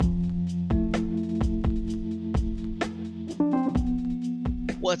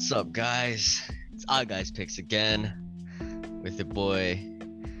What's up, guys? It's Odd Guys Picks again with your boy,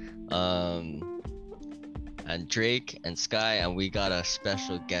 and Drake and Sky, and we got a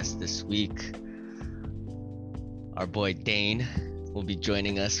special guest this week. Our boy Dane will be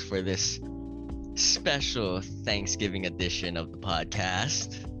joining us for this special Thanksgiving edition of the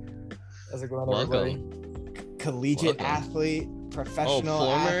podcast. How's it going, Welcome. everybody? Collegiate athlete,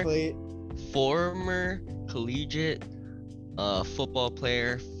 professional athlete. Former collegiate football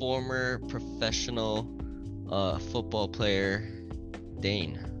player, former professional football player,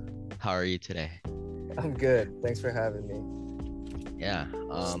 Dane. How are you today? I'm good. Thanks for having me. Yeah.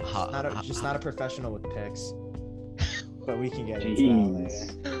 Not a professional with picks, but we can get into that later.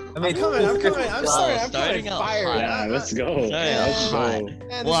 I'm coming. I'm sorry. I'm starting coming out fired. hot. Yeah, let's go.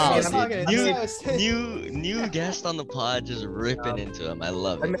 New guest on the pod, just ripping into him. I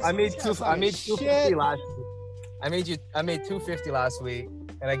love it. I made 250 last week. I made 250 last week,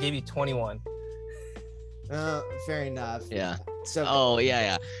 and I gave you 21. Fair enough. Yeah. So.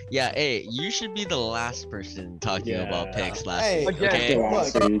 Yeah. Hey, you should be the last person talking about picks last week. Okay. No.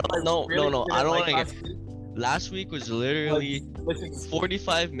 I don't want to get. Last week was literally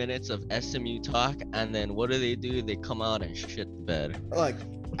 45 minutes of SMU talk, and then what do? They come out and shit the bed. Look,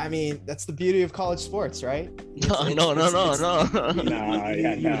 I mean, that's the beauty of college sports, right? No. You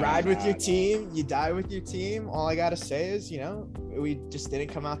ride with your team, you die with your team. All I gotta say is, we just didn't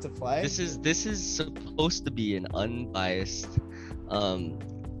come out to play. This is supposed to be an unbiased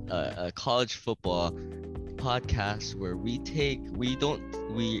college football podcast where we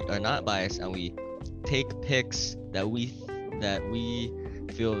are not biased, and we take picks that we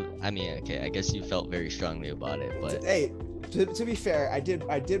feel. I mean, okay, I guess you felt very strongly about it, but hey, to be fair, I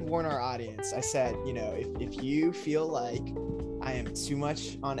did warn our audience. I said, if you feel like I am too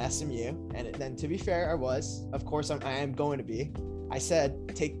much on SMU, and then to be fair, I was. Of course, I am going to be. I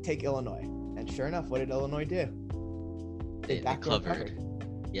said take Illinois, and sure enough, what did Illinois do? They covered.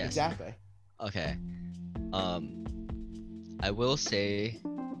 Yes. Exactly. Okay. I will say,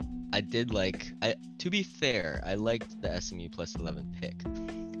 to be fair, I liked the SMU plus 11 pick.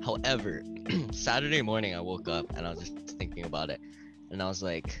 However, Saturday morning I woke up and I was just thinking about it, and I was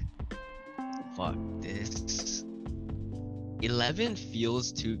like, fuck, this 11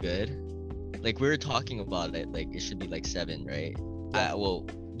 feels too good. Like, we were talking about it, like it should be like 7, right? Yeah. Well,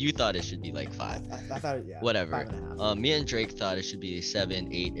 you thought it should be like 5. I thought, yeah. Whatever. 5.5. Me and Drake thought it should be 7,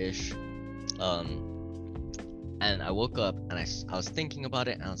 8-ish. And I woke up and I was thinking about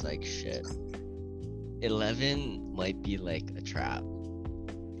it, and I was like, shit, 11 might be like a trap.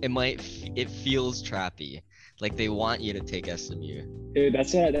 It feels trappy. Like they want you to take SMU. Dude,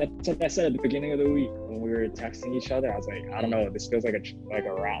 that's what I said at the beginning of the week when we were texting each other. I was like, I don't know, this feels like a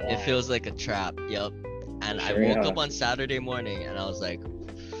rat line. It feels like a trap. Yep. And I woke up on Saturday morning and I was like,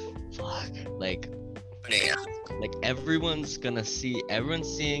 fuck, like everyone's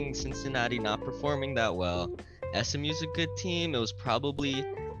seeing Cincinnati not performing that well. SMU's a good team. It was probably,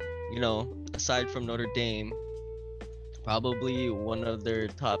 aside from Notre Dame, probably one of their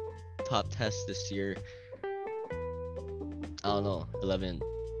top tests this year. I don't know, 11.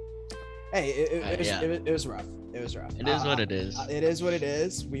 Hey, it was rough. It was rough. It is what it is. It is what it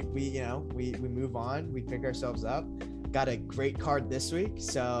is. We move on. We pick ourselves up. Got a great card this week.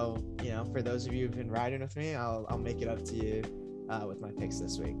 So, for those of you who've been riding with me, I'll make it up to you with my picks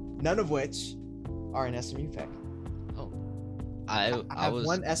this week. None of which are an SMU pick. Oh. I have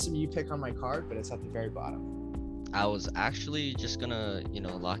one SMU pick on my card, but it's at the very bottom. I was actually just gonna,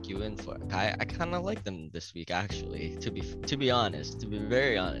 lock you in for it. I kind of like them this week, actually. To be very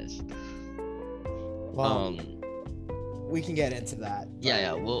honest. Well, we can get into that.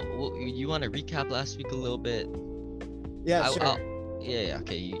 Yeah. Well, you want to recap last week a little bit? Yeah, sure. Yeah.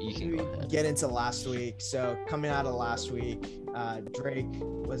 Okay, you can go ahead. Get into last week. So coming out of last week, Drake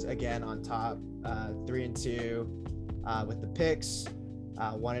was again on top, 3-2 with the picks.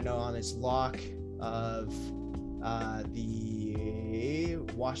 1-0 on his lock of the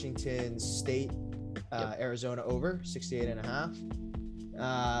Washington State Arizona over 68.5,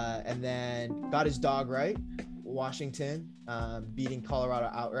 and then got his dog right. Washington beating Colorado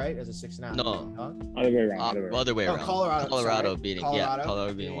outright as a 6.5 dog. Other way around. Colorado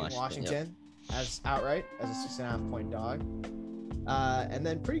beating Washington as outright as a 6.5 point dog. And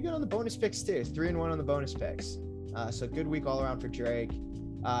then pretty good on the bonus picks too. 3-1 on the bonus picks. So good week all around for Drake.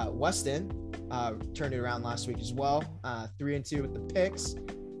 Weston turned it around last week as well. 3-2 with the picks,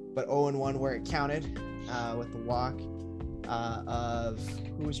 but 0-1 where it counted with the walk of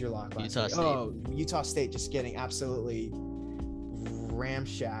who was your lock last week? Utah State. Utah State just getting absolutely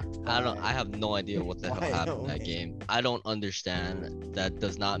ramshacked. I have no idea what the hell happened in that Wyoming. game. I don't understand. That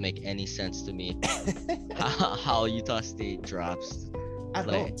does not make any sense to me. how Utah State drops. At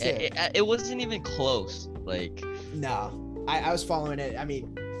Like home, too. it wasn't even close. Like No, I was following it. I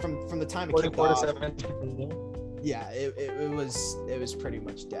mean, from the time it kicked 44 to off, 7. yeah, it was pretty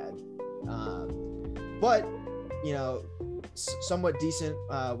much dead. But you know, somewhat decent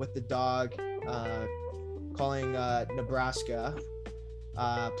with the dog, calling Nebraska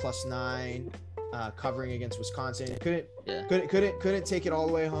 +9, covering against Wisconsin. yeah. Couldn't take it all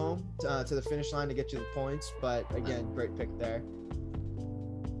the way home to the finish line to get you the points, but again, great pick there.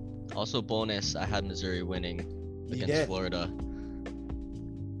 Also bonus, I had Missouri winning You against did. Florida.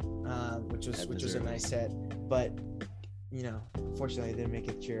 Which was At a Missouri. nice hit, but you know, unfortunately, it didn't make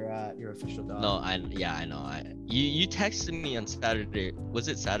it your official dog. No, I know. You texted me on Saturday. Was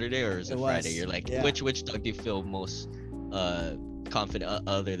it Saturday or was it It Friday? was, You're like, yeah. which dog do you feel most confident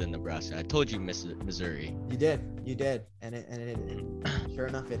other than Nebraska? I told you Missouri. You did, and it sure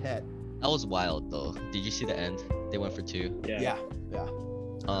enough, it hit. That was wild though. Did you see the end? They went for 2. Yeah.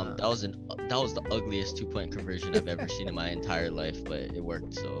 That was the ugliest 2-point conversion I've ever seen in my entire life, but it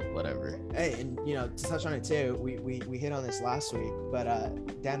worked, so whatever. Hey, and you know, to touch on it too, we hit on this last week, but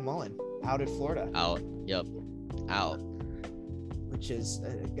Dan Mullen out at Florida, Out. Yep. Out. which is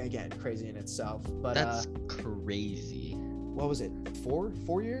again crazy in itself. But That's crazy. what was it?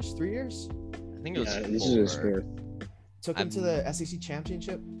 4 years, 3 years? I think it was Yeah, this is his 4 fourth. Took him to the SEC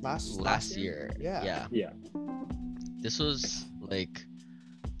championship last year. Yeah. Yeah. This was like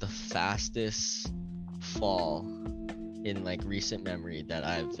the fastest fall in like recent memory that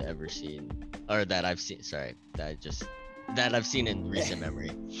I've ever seen, or that I've seen. Sorry, that I've seen in recent memory.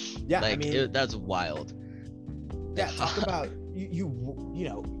 Yeah, Like I mean, that's wild. yeah. Talk about you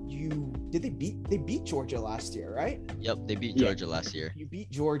know, did they beat Georgia last year, right? Yep, they beat Yeah. Georgia last year. You beat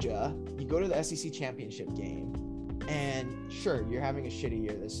Georgia, you go to the SEC championship game, and sure, you're having a shitty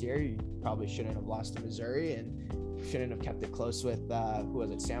year this year. You probably shouldn't have lost to Missouri and shouldn't have kept it close with who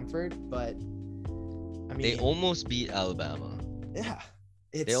was it, Samford? But I mean, They almost beat Alabama. yeah,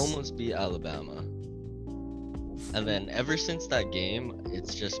 They almost beat Alabama. And then ever since that game,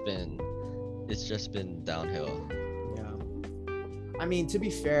 it's just been downhill. Yeah. I mean, to be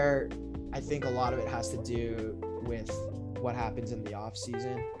fair, I think a lot of it has to do with what happens in the off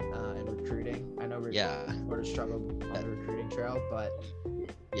season and recruiting. I know we're Yeah. sort of struggled on the recruiting trail, but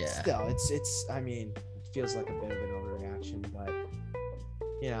Yeah. still, it's. I mean, it feels like a bit of an overreaction, but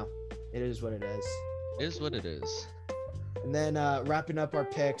you know, it is what it is. It is what it is. And then wrapping up our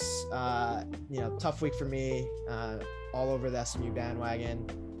picks, you know, tough week for me. All over the SMU bandwagon.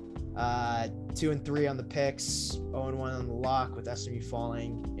 2 and 3 on the picks, 0-1 on the lock, with SMU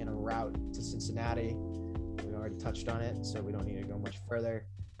falling in a rout to Cincinnati. We already touched on it, so we don't need to go much further.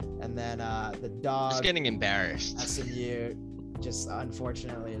 And then the dog, Just getting embarrassed. SMU, just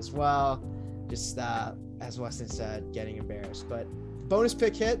unfortunately as well. Just as Weston said, getting embarrassed. But bonus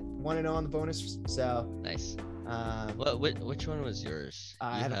pick hit, 1-0 on the bonus. So Nice. Which one was yours?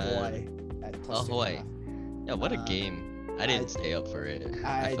 I You had Hawaii at +2.5. Hawaii. Yeah, what a Uh, game. I didn't stay up for it.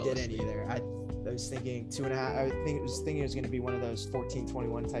 I fell didn't asleep. either. I was thinking 2.5. I was thinking it was going to be one of those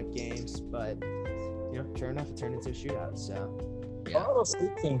 14-21 type games, but you know, sure enough, it turned into a shootout. So Yeah. Colorado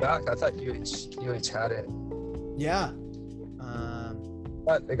State came back. I thought UH had it, yeah,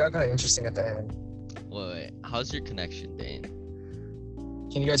 but it got kind of interesting at the end. Wait, how's your connection, Dane?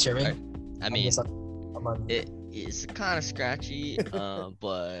 Can you guys hear me? Alright. I mean, I'm on. it's kind of scratchy,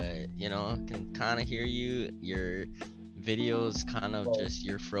 but you know, I can kind of hear you. Your video's kind of just,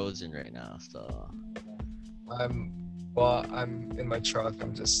 you're frozen right now, so. I'm in my truck.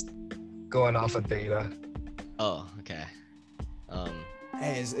 I'm just going off of data. Oh, okay.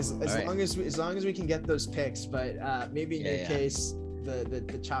 hey, as Alright. long as we can get those picks, but maybe in your Yeah. case,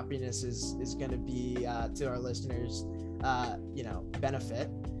 the choppiness is going to be to our listeners, you know, benefit,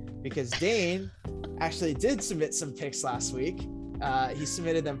 because Dane actually did submit some picks last week. He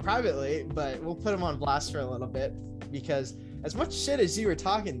submitted them privately, but we'll put him on blast for a little bit, because as much shit as you were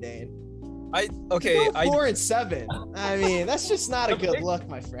talking, Dane, Okay, 4 and 7. I mean, that's just not a good Okay. look,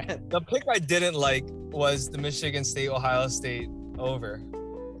 my friend. the pick I didn't like was the Michigan State Ohio State over,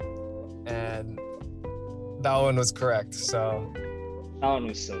 and that one was correct. So That one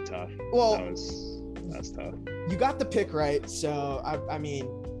was so tough. Well, That's tough. you got the pick right, so I mean,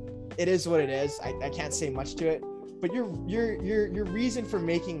 it is what it is. I can't say much to it, but your reason for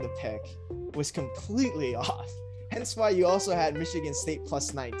making the pick was completely off. Hence why you also had Michigan State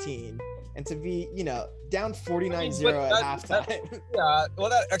 +19, and to be, you know, down 49-0 but at that- halftime. yeah, well,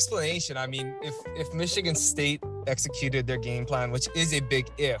 that explanation. I mean, if Michigan State executed their game plan, which is a big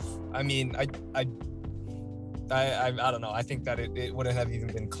if. I mean, I don't know. I think that it wouldn't have even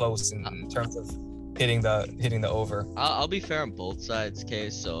been close in terms of hitting the over. I'll be fair on both sides, okay?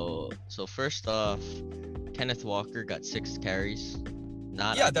 So first off, Kenneth Walker got 6 carries.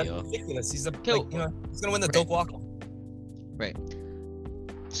 Not Yeah, that's ideal. ridiculous. He's Okay, he's gonna win the right. Doak Walk. Right.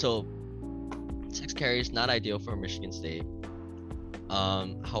 So 6 carries, not ideal for Michigan State.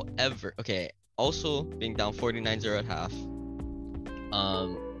 However, okay, also being down 49-0 at half.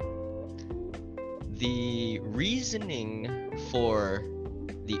 The reasoning for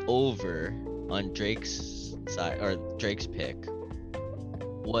the over on Drake's side or Drake's pick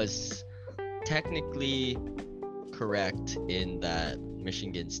was technically correct in that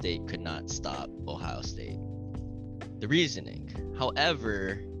Michigan State could not stop Ohio State. The reasoning,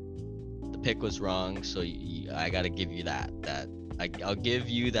 however, the pick was wrong, so I gotta give you that. I'll give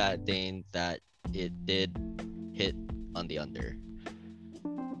you that, Dane, that it did hit on the under.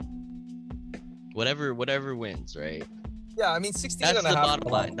 Whatever wins, right? Yeah, I mean 68 That's and a the half.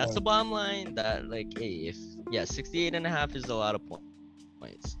 bottom line. That's the bottom line. That like, hey, 68 and a half is a lot of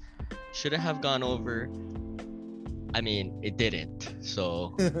points. Should it have gone over? I mean, it didn't.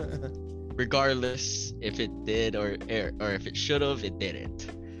 So regardless if it did or if it should have, it didn't.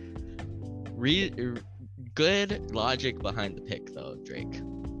 Good logic behind the pick though, Drake.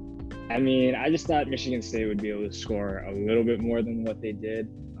 I mean, I just thought Michigan State would be able to score a little bit more than what they did.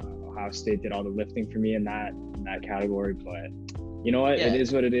 Ohio State did all the lifting for me in that category, but you know what? Yeah. It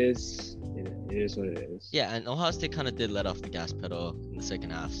is what it is. It is what it is. Yeah, and Ohio State kind of did let off the gas pedal in the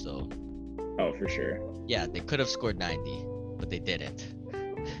second half, so Oh, for sure. yeah, they could have scored 90, but they didn't.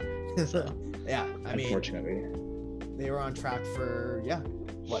 So, Yeah, I mean, Unfortunately. they were on track for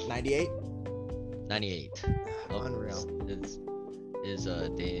 98? 98. Oh, Unreal. Is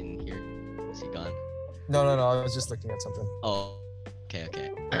Dane here? Is he gone? No, I was just looking at something. Oh, okay.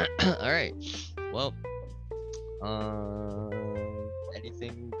 All right. Well,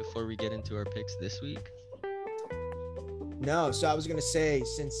 anything before we get into our picks this week? No, so I was gonna say,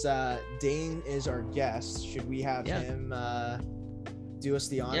 since Dane is our guest, should we have him do us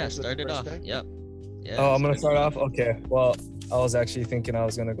the honors? Yeah, with the start it first pick? Yep. Yeah. Oh, I'm gonna start off. Okay. Well, I was actually thinking I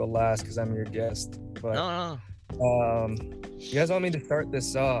was gonna go last because I'm your guest. But No. you guys want me to start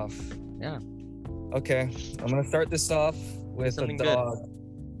this off? Yeah. Okay. I'm gonna start this off with Something a good. dog.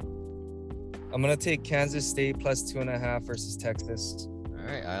 I'm gonna take Kansas State plus 2.5 versus Texas. All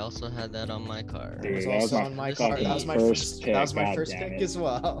right. I also had that on my card. It was Dude, that was also my on my fucking card. That was my first pick, That was my God first damn pick it. as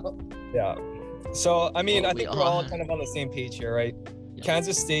well. Yeah. So I mean, Well, I we think we're all all- kind of on the same page here, right? Yeah.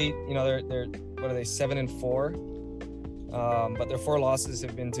 Kansas State, you know, they're what are they, 7-4? But their 4 losses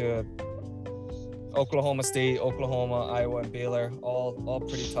have been to Oklahoma State, Oklahoma, Iowa, and Baylor. All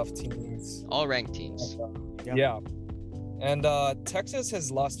pretty tough teams. All ranked teams. Yeah. Yeah. And Texas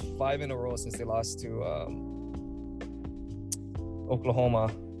has lost 5 in a row since they lost to Oklahoma.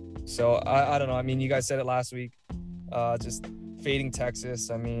 So I don't know. I mean, you guys said it last week. Just fading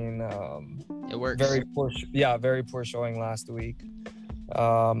Texas. I mean, It works. very poor showing last week.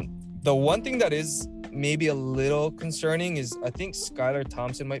 The one thing that is maybe a little concerning is I think Skylar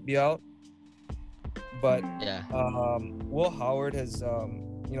Thompson might be out, but Yeah. Will Howard has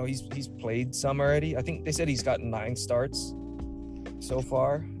he's played some already. I think they said he's got 9 starts so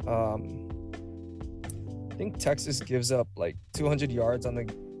far. I think Texas gives up like 200 yards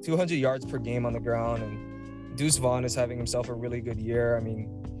per game on the ground, and Deuce Vaughn is having himself a really good year. I mean,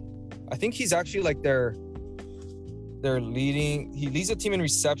 I think he's actually like he leads the team in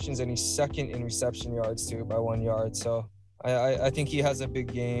receptions, and he's second in reception yards too by 1 yard. So I think he has a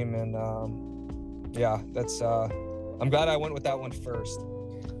big game, and that's I'm glad I went with that one first.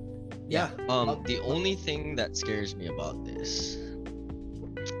 Yeah. The only thing that scares me about this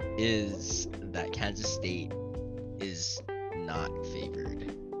is that Kansas State is not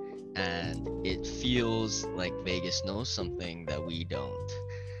favored, and it feels like Vegas knows something that we don't,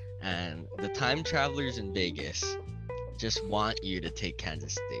 and the time travelers in Vegas just want you to take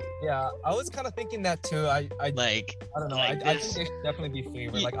Kansas State. Yeah, I was kind of thinking that too. I Like, don't know. like I this- think they should definitely be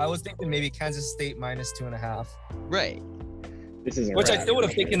favored. Yeah. Like I was thinking maybe Kansas State minus 2.5, right. This is a which I wrap still would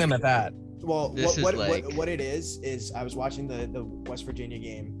have for sure. taken them at that. Well, This is like- what it is I was watching the West Virginia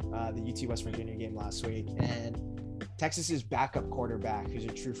game, the UT West Virginia game last week, and Texas's backup quarterback, who's a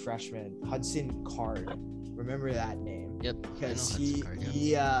true freshman, Hudson Card. Remember that name? Yep. I know Because Hudson Card,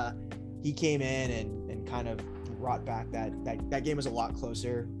 yeah. he came in and kind of brought back that game was a lot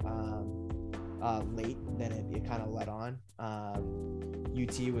closer late than it kind of led on.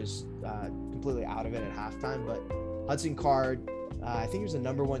 UT was completely out of it at halftime, but Hudson Card, I think he was the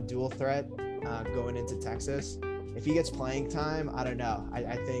 #1 dual threat going into Texas. if he gets playing time, I don't know.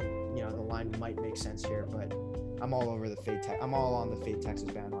 I think the line might make sense here, but I'm all over the Fade. I'm all on the Fade Texas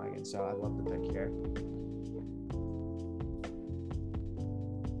bandwagon, so I love the pick here.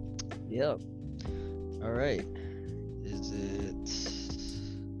 Yep. All right. Is it?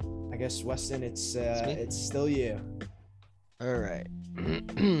 I guess Weston, it's me? it's still you. All right.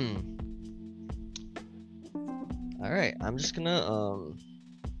 All right. I'm just gonna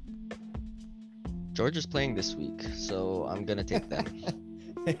Georgia's playing this week, so I'm gonna take them.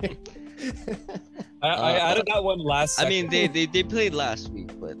 I added that one last I second. mean, they played last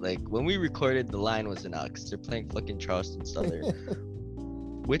week, but like when we recorded, the line wasn't out because they're playing fucking Charleston Southern,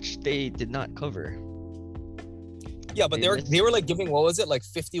 which they did not cover. Yeah, but they were like giving, what was it, like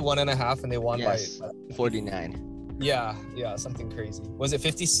 51.5, and they won Yes, by 49. yeah, something crazy. Was it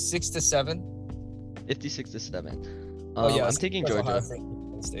 56-7? 56-7. Oh yeah, I'm taking Georgia.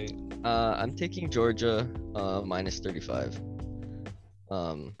 State. I'm taking Georgia minus 35.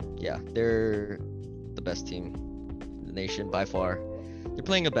 Yeah, they're the best team in the nation by far. They're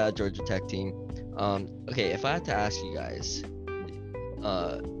playing a bad Georgia Tech team. Okay, if I had to ask you guys,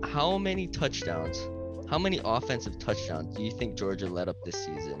 how many offensive touchdowns do you think Georgia let up this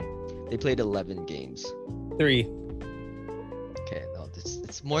season? They played 11 games. 3. Okay, no,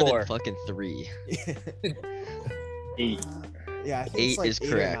 it's more 4. than fucking 3. 8. Yeah, I think 8 it's like is 8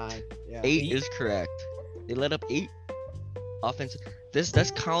 or correct. 9. Yeah. 8 is correct. They let up 8 offensive.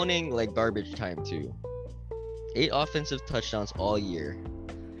 That's counting like garbage time too. 8 offensive touchdowns all year.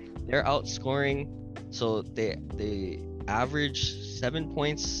 They're outscoring, so they average 7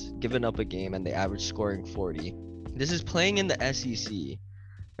 points given up a game, and they average scoring 40. This is playing in the SEC.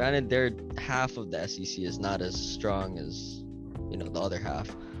 Granted, their half of the SEC is not as strong as the other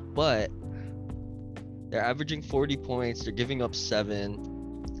half, but they're averaging 40 points. They're giving up 7.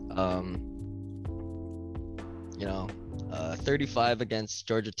 35 against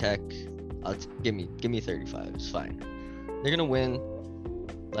Georgia Tech. Give me 35. It's fine. They're gonna win.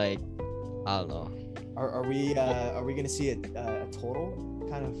 Like, I don't know. Are we gonna see a total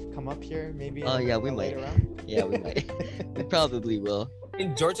kind of come up here? Maybe. Oh yeah, we a might. later round? Yeah, we might. We probably will.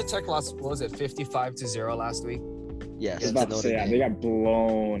 In Georgia Tech lost, what was it, 55-0 last week? Yes. I was about to say, yeah, they got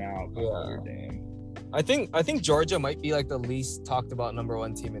blown out by Yeah. Notre Dame. I think Georgia might be like the least talked about number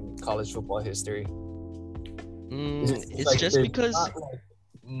 1 team in college football history. It's like just they're because not, like,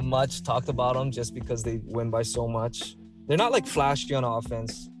 much talked about them just because they win by so much. They're not like flashy on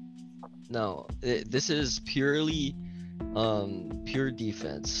offense. no, this is purely pure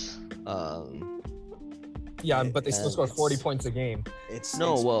defense. Yeah, but they still score 40 It's- points a game. It's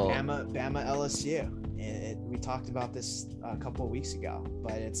well- Bama LSU. We talked about this a couple of weeks ago,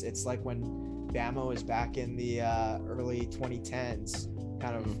 but it's like when Bama was back in the early 2010s,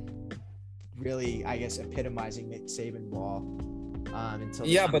 kind of really, I guess, epitomizing Nick Saban ball. Until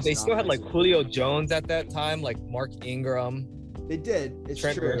Yeah, but they still had like offensive- Julio Jones at that time, like Mark Ingram, They did. It's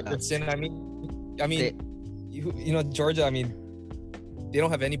Trent true. Richardson. I mean, Georgia. I mean, they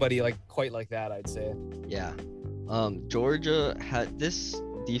don't have anybody like quite like that, I'd say. Yeah. Georgia had this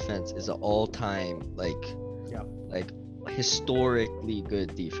defense is an all-time like historically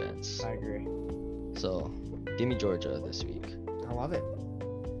good defense. I agree. So, give me Georgia this week. I love it.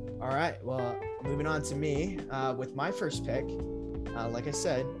 All right. Well, moving on to me with my first pick. Like I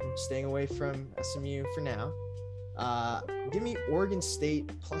said, I'm staying away from SMU for now. Give me Oregon State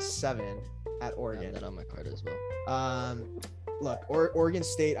 +7 at I have Oregon. that on my card as well. Look, Oregon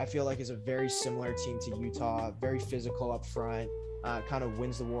State, I feel like, is a very similar team to Utah. Very physical up front. Kind of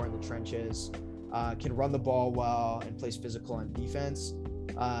wins the war in the trenches. Can run the ball well and plays physical on defense.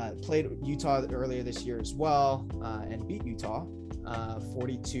 Played Utah earlier this year as well and beat Utah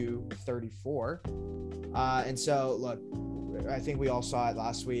 42-34. And so, look, I think we all saw it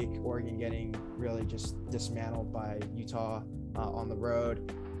last week. Oregon getting really just dismantled by Utah on the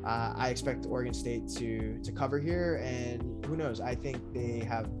road. I expect Oregon State to cover here, and who knows? I think they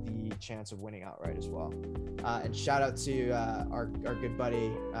have the chance of winning outright as well. And shout out to our good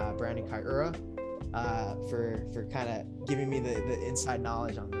buddy Brandon Kaiura for kind of giving me the inside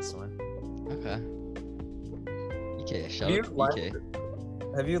knowledge on this one. Okay. EK, shout Have you out to EK.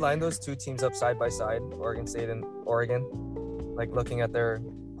 Have you lined those two teams up side by side, Oregon State and Oregon? Like looking at their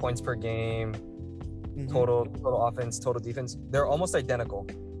points per game, total offense, total defense, they're almost identical.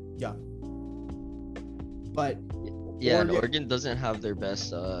 Yeah. But Yeah, and Oregon doesn't have their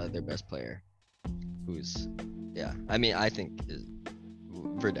best player, who's, I mean, I think is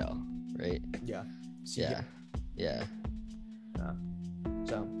Verdell, right? yeah. Yeah.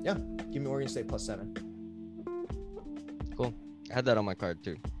 So yeah, give me Oregon State +7. Cool. I had that on my card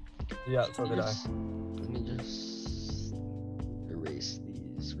too. Yeah, so did I. Let me just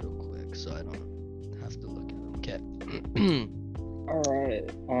so I don't have to look at them. Okay. All right.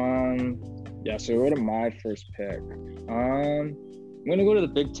 Yeah. So go to my first pick. I'm gonna go to the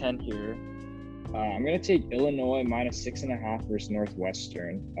Big Ten here. I'm gonna take Illinois -6.5 versus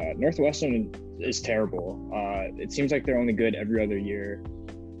Northwestern. Northwestern is terrible. It seems like they're only good every other year.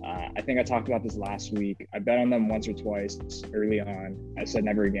 I think I talked about this last week. I bet on them once or twice early on. I said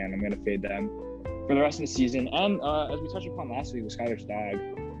never again. I'm gonna fade them for the rest of the season. And as we touched upon last week with Skylar's dog,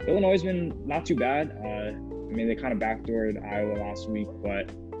 Illinois has been not too bad. I mean, they kind of backdoored Iowa last week,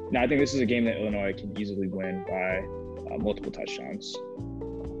 but no, I think this is a game that Illinois can easily win by multiple touchdowns.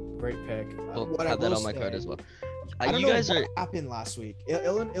 Great pick. We'll have that on my card as well. I don't You know guys what are. happened last week.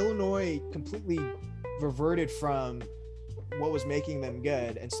 Illinois completely reverted from what was making them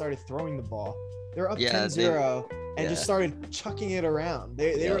good and started throwing the ball. They're up Yeah, 10-0 and yeah. just started chucking it around.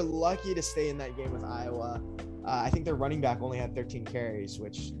 They Yeah. were lucky to stay in that game with Iowa. I think their running back only had 13 carries,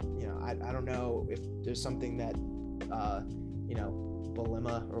 which, I don't know if there's something that,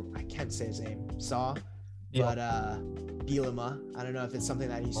 Bielema, or I can't say his name, saw. Yeah. But Bielema, I don't know if it's something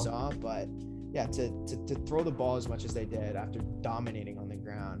that he saw, but yeah, to throw the ball as much as they did after dominating on the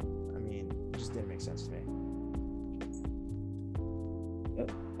ground, I mean, it just didn't make sense to me.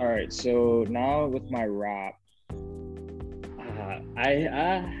 All right, so now with my wrap,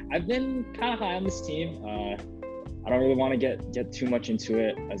 I've been kind of high on this team. I don't really want to get too much into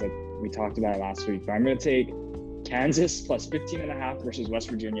it, as we talked about last week, but I'm going to take Kansas +15.5 versus West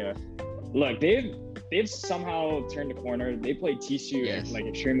Virginia. Look, they've somehow turned the corner. They played TCU Yes.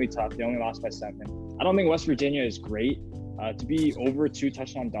 extremely tough. They only lost by 7. I don't think West Virginia is great. To be over 2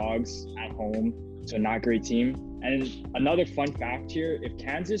 touchdown dogs at home to a not great team. And another fun fact here, if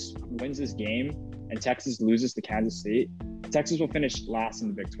Kansas wins this game and Texas loses to Kansas State, Texas will finish last in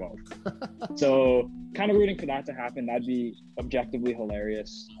the Big 12. So kind of rooting for that to happen. That'd be objectively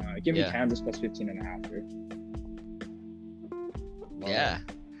hilarious. Give me Kansas +15.5 here. Yeah.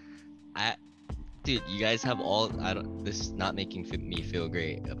 Dude, you guys have all. This is not making me feel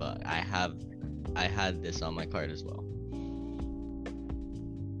great, but I had this on my card as well.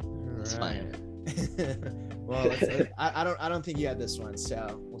 It's fine. Well, I don't think you had this one,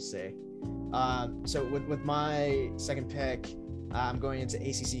 so we'll see. So with my second pick, I'm going into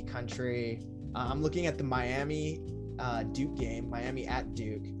ACC country. I'm looking at the Miami Duke game. Miami at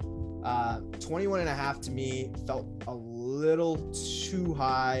Duke. 21.5 to me felt a little too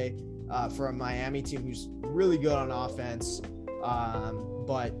high for a Miami team who's really good on offense,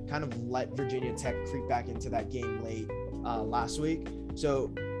 but kind of let Virginia Tech creep back into that game late last week.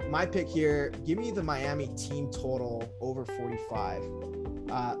 So my pick here, give me the Miami team total over 45.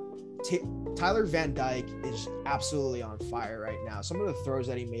 Tyler Van Dyke is absolutely on fire right now. Some of the throws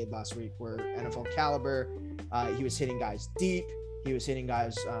that he made last week were NFL caliber. He was hitting guys deep. He was hitting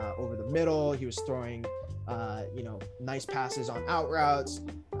guys over the middle. He was throwing, nice passes on out routes.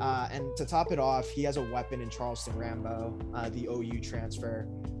 And to top it off, he has a weapon in Charleston Rambo, the OU transfer,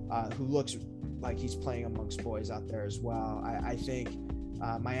 who looks like he's playing amongst boys out there as well. I think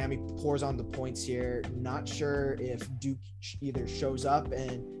Miami pours on the points here. Not sure if Duke either shows up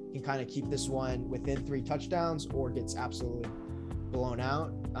and can kind of keep this one within 3 touchdowns or gets absolutely blown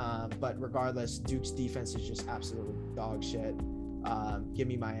out. But regardless, Duke's defense is just absolutely dog shit. Give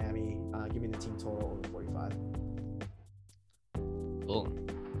me Miami. Give me the team total over 45. Cool.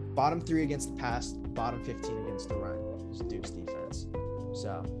 Bottom 3 against the pass, bottom 15 against the run is Duke's defense.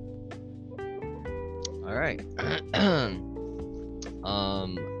 So. All right.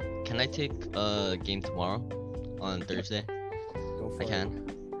 Can I take a game tomorrow on Thursday? Go for I it.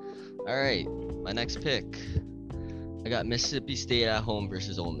 can. All right. My next pick. I got Mississippi State at home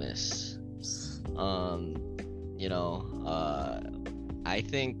versus Ole Miss. I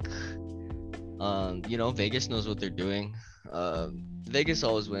think, Vegas knows what they're doing. Vegas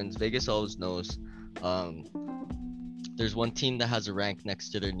always wins. Vegas always knows. There's one team that has a rank next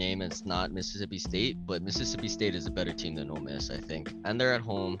to their name, and it's not Mississippi State, but Mississippi State is a better team than Ole Miss, I think. And they're at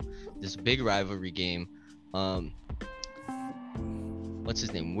home. This big rivalry game. What's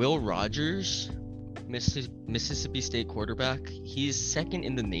his name? Will Rogers, Mississippi State quarterback. He's second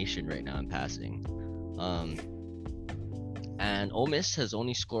in the nation right now in passing. And Ole Miss has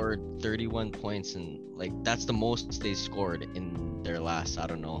only scored 31 points, and that's the most they scored in their last, I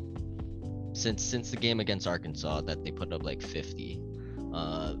don't know, since the game against Arkansas that they put up 50.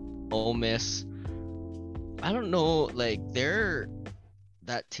 Ole Miss, I don't know, they're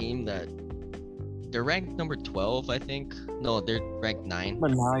that team that they're ranked number 12, I think. No, they're ranked 9. Number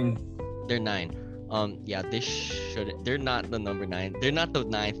 9. They're 9. They shouldn't. They're not the number 9. They're not the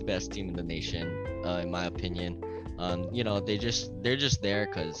 9th best team in the nation, in my opinion. They're just there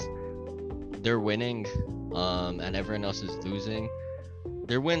because they're winning, and everyone else is losing.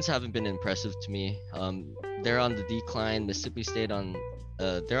 Their wins haven't been impressive to me. They're on the decline. Mississippi State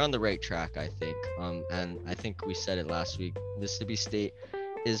they're on the right track, I think. And I think we said it last week. Mississippi State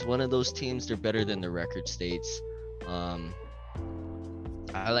is one of those teams. They're better than the record states.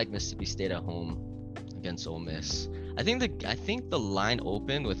 I like Mississippi State at home against Ole Miss. I think the line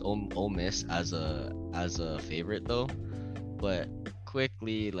opened with Ole Miss as a favorite though, but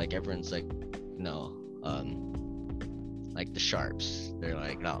quickly like everyone's like, no, like the Sharps, they're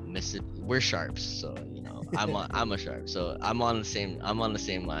like, no, we're Sharps, so you know I'm a Sharp, so I'm on the same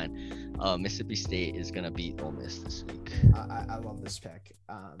line. Mississippi State is gonna beat Ole Miss this week. I love this pick.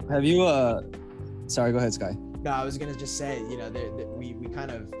 Have you sorry, go ahead, Sky. No, I was gonna just say, you know, we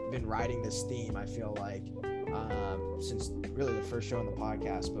kind of been riding this theme. I feel like since really the first show on the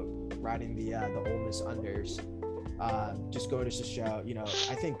podcast, but riding the Ole Miss unders. Just goes to show, you know,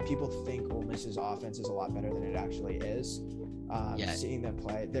 I think people think Ole Miss's offense is a lot better than it actually is. Seeing them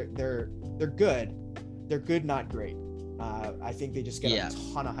play, they're good. They're good, not great. I think they just get a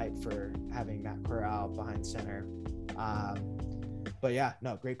ton of hype for having Matt Corral behind center. But yeah,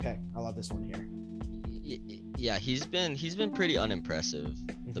 no, great pick. I love this one here. Yeah, he's been pretty unimpressive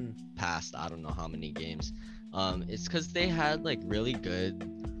the past I don't know how many games. It's because they had like really good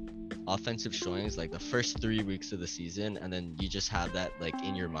offensive showings like the first 3 weeks of the season, and then you just have that like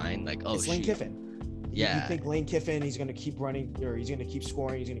in your mind like, oh, it's Lane Kiffin. Yeah, you think Lane Kiffin, he's gonna keep running, or he's gonna keep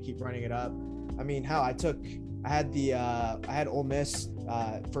scoring, he's gonna keep running it up. I mean, I had Ole Miss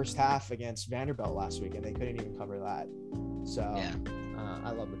first half against Vanderbilt last week, and they couldn't even cover that. So yeah,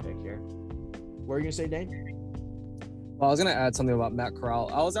 I love the pick here. What are you gonna say, Dane? Well, I was gonna add something about Matt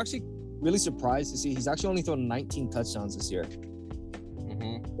Corral. I was actually really surprised to see he's actually only thrown 19 touchdowns this year.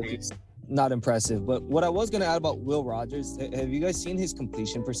 Which is not impressive. But what I was going to add about Will Rogers, have you guys seen his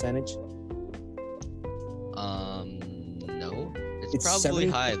completion percentage? No. It's probably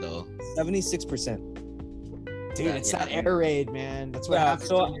high though. 76%. Dude, it's that air raid, man. That's what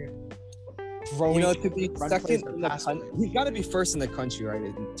happens when you're throwing. You know, to be second in the country, he's got to be first in the country, right,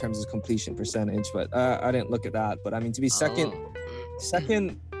 in terms of completion percentage. But I didn't look at that. But I mean, to be second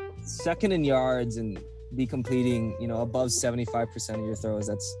in yards and be completing, you know, above 75% of your throws,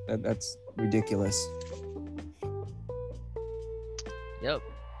 that's ridiculous. Yep,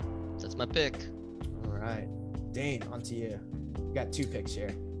 that's my pick. All right, Dane, on to you. You got 2 picks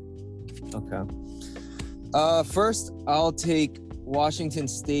here. Okay. First, I'll take Washington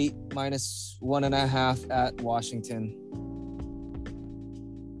State minus 1.5 at Washington.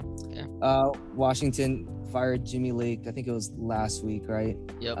 Yeah. Washington fired Jimmy Lake. I think it was last week, right?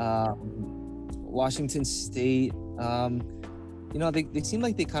 Yep. Washington State, you know, they seem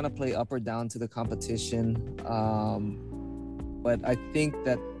like they kind of play up or down to the competition. But I think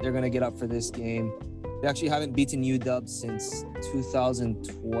that they're going to get up for this game. They actually haven't beaten UW since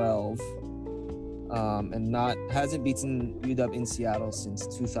 2012, and hasn't beaten UW in Seattle since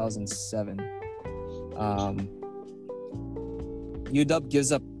 2007. UW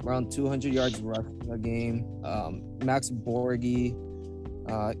gives up around 200 yards rushing a game. Max Borghi,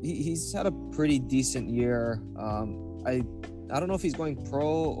 he's had a pretty decent year. I don't know if he's going pro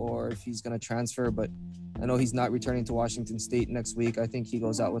or if he's going to transfer, but I know he's not returning to Washington State next week. I think he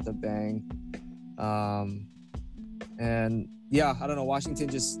goes out with a bang. And yeah, I don't know. Washington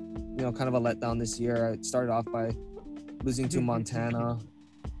just, you know, kind of a letdown this year. It started off by losing to Montana.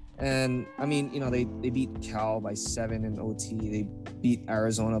 And I mean, you know, they beat Cal by 7 in OT. They beat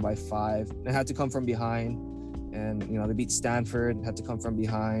Arizona by 5. They had to come from behind. And, you know, they beat Stanford, had to come from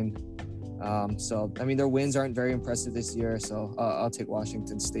behind. So, I mean, their wins aren't very impressive this year. So I'll take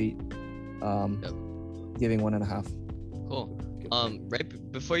Washington State, giving 1.5. Cool.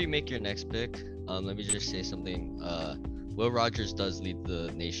 Right before you make your next pick, let me just say something. Will Rogers does lead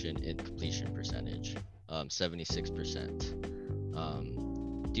the nation in completion percentage, 76%.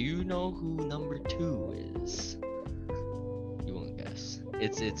 Do you know who number 2 is? You won't guess.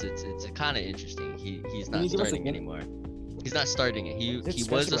 It's kind of interesting. He's not starting anymore. He's not starting it. He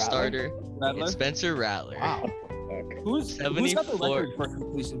was a starter. Rattler? It's Spencer Rattler. Wow. Who's got the record for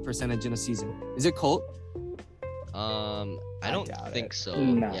completion percentage in a season? Is it Colt? I don't think so.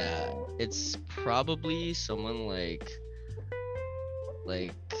 No. Yeah, it's probably someone like Is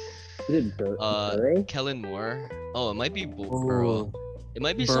it Burrow? Kellen Moore. Oh, it might be Burrow. It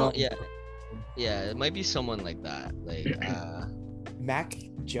might be some. Yeah, it might be someone like that. Like Mac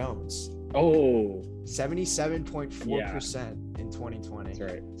Jones. Oh, 77.4% in 2020. that's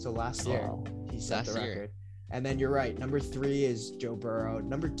right. So last year he set the Last year. record. And then you're right. Number 3 is Joe Burrow.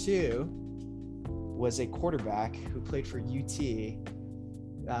 Number 2 was a quarterback who played for UT.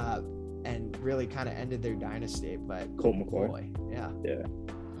 and really kind of ended their dynasty. But Colt McCoy. boy, yeah. Yeah.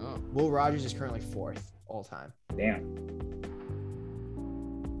 Oh, Will Rogers is currently 4th all time. Damn.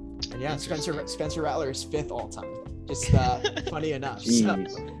 And yeah, Interesting. Spencer Rattler is 5th all time. Just funny enough. So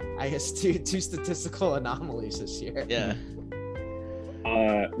Jeez. I guess two statistical anomalies this year. yeah.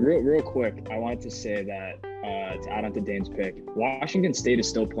 Real quick, I wanted to say that to add on to Dane's pick, Washington State is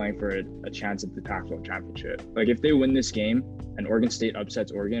still playing for a chance at the Pac-12 championship. Like if they win this game and Oregon State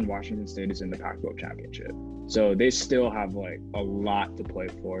upsets Oregon, Washington State is in the Pac-12 championship. So they still have like a lot to play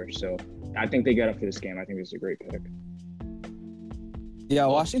for. So I think they get up for this game. I think this is a great pick. Yeah,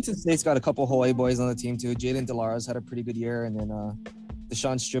 Washington State's got a couple Hawaii boys on the team too. Jaden DeLara's had a pretty good year, and then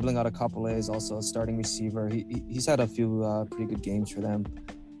Deshaun Stribling out of Kapolei is also a starting receiver. He's had a few pretty good games for them.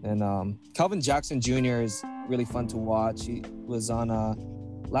 And Calvin Jackson Jr. is really fun to watch. He was on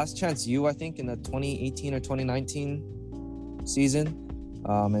Last Chance U, I think, in the 2018 or 2019 season.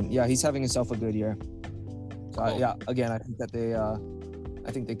 And yeah, he's having himself a good year. So yeah, again, I think that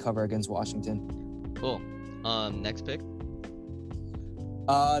they cover against Washington. Cool. Next pick.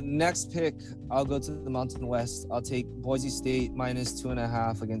 Next pick, I'll go to the Mountain West. I'll take Boise State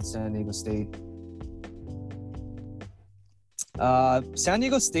 -2.5 against San Diego State. San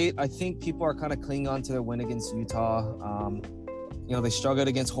Diego State, I think people are kind of clinging on to their win against Utah. They struggled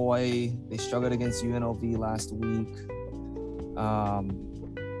against Hawaii. They struggled against UNLV last week.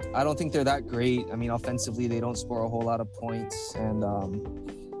 I don't think they're that great. I mean, offensively, they don't score a whole lot of points. And,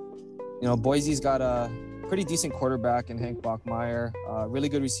 Boise's got a pretty decent quarterback in Hank Bachmeier, really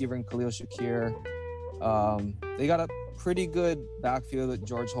good receiver in Khalil Shakir. They got a pretty good backfield with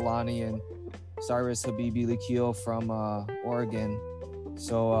George Holani and Cyrus Habibi Likio from Oregon.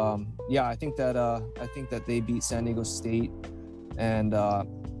 So yeah, I think that they beat San Diego State, and I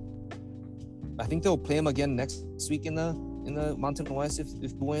think they'll play them again next week in the Mountain West if they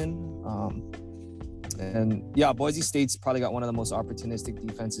win. And yeah, Boise State's probably got one of the most opportunistic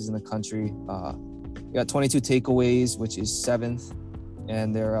defenses in the country. They got 22 takeaways, which is 7th,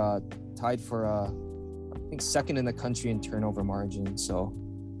 and they're tied for I think 2nd in the country in turnover margin. So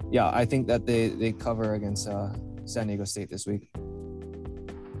yeah, I think that they cover against San Diego State this week.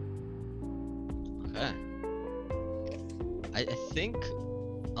 Okay. I think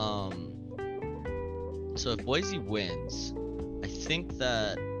so if Boise wins, I think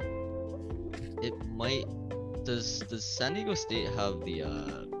that it might does San Diego State have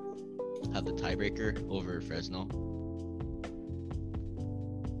the tiebreaker over Fresno?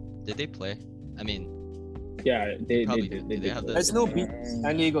 Did they play? I mean, yeah, they probably did. did. They have the Fresno beat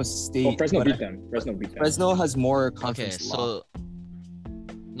San Diego State. Oh, Fresno but beat them. Fresno beat them. Fresno has more Okay, conference so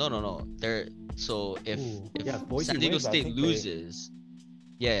no. They're so if Boise San Diego wins, I State think loses,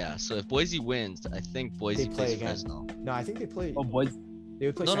 yeah. So if Boise wins, I think Boise They play plays again. Fresno. No, I think they play. Oh, boys. They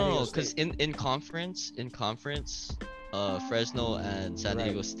would play No, San Diego because State. in conference, Fresno and San Right.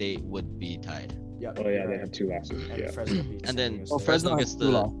 Diego State would be tied. Yep, Oh yeah, you're they right. have 2 losses. And Yeah. Fresno beats And San then- Diego Oh, State. Fresno gets has the-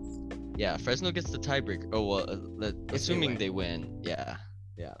 2 losses. Yeah, Fresno gets the tiebreaker. Oh well, assuming they they win, yeah.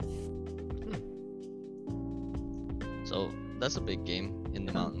 Yeah. So that's a big game in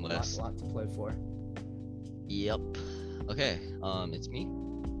the Mountain West. Lot to play for. Yep. Okay. It's me.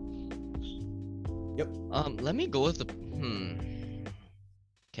 Yep. Let me go with the.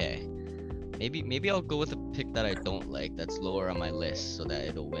 Okay. Maybe I'll go with a pick that I don't like. That's lower on my list, so that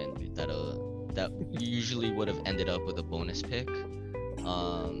it'll win. That usually would have ended up with a bonus pick.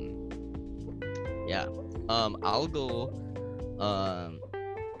 Yeah. I'll go.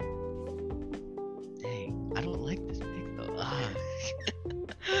 Dang, I don't like this pick though.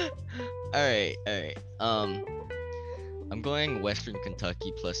 All right. I'm going Western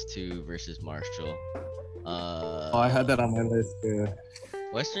Kentucky +2 versus Marshall. Oh, I had that on my list too.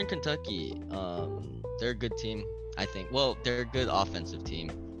 Western Kentucky, they're a good team, I think. Well, they're a good offensive team.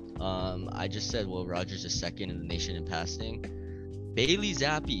 I just said Will Rogers is 2nd in the nation in passing. Bailey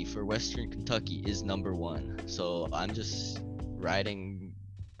Zappi for Western Kentucky is number 1. So I'm just riding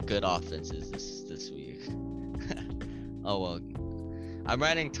good offenses this week. Oh well, I'm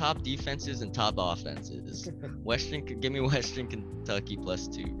riding top defenses and top offenses. Give me Western Kentucky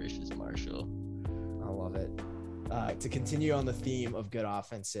 +2 versus Marshall. I love it. To continue on the theme of good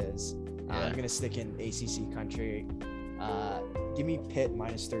offenses, I'm gonna stick in ACC country. Give me Pitt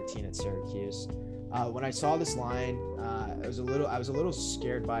 -13 at Syracuse. When I saw this line, I was a little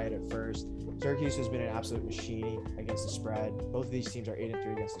scared by it at first. Syracuse has been an absolute machine against the spread. Both of these teams are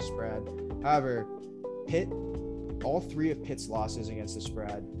 8-3 against the spread. However, all 3 of Pitt's losses against the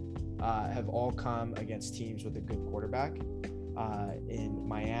spread have all come against teams with a good quarterback. In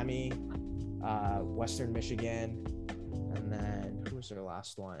Miami, Western Michigan, and then who was their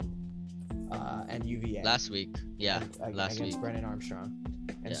last one? And UVA. Last week. Yeah, last against week. Brennan Armstrong.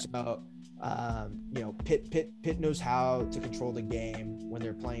 And Yeah. so, Pitt knows how to control the game when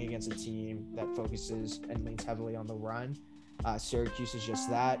they're playing against a team that focuses and leans heavily on the run. Syracuse is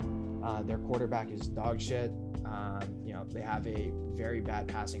just that. Their quarterback is dog shit. They have a very bad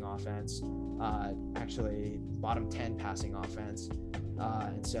passing offense. Actually, bottom 10 passing offense.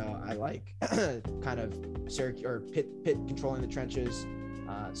 And so I like kind of Syracuse or Pitt controlling the trenches,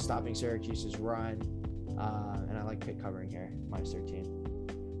 stopping Syracuse's run. And I like Pitt covering here, minus 13.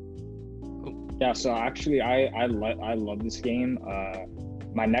 Yeah, so actually, I love this game.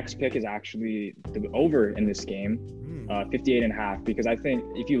 My next pick is actually the over in this game, 58.5, because I think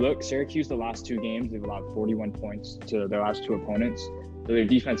if you look, Syracuse, the last two games, they've allowed 41 points to their last two opponents. So their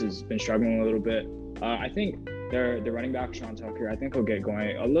defense has been struggling a little bit. I think their running back, Sean Tucker, I think he'll get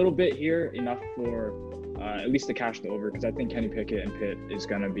going a little bit here, enough for at least to cash the over, because I think Kenny Pickett and Pitt is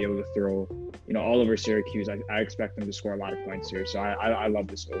going to be able to throw, all over Syracuse. I expect them to score a lot of points here. So I love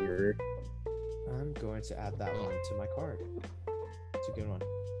this over. I'm going to add that one to my card. It's a good one.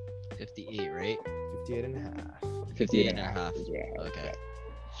 58, right? 58.5. 58.5. is what I have. Okay.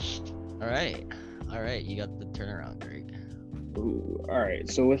 All right. You got the turnaround, Drake. Ooh, all right.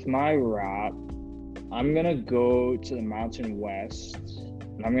 So with my wrap, I'm going to go to the Mountain West.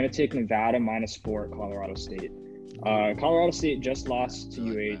 And I'm going to take Nevada -4 at Colorado State. Colorado State just lost to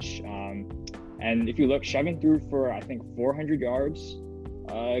UH. And if you look, Chevin threw for, I think, 400 yards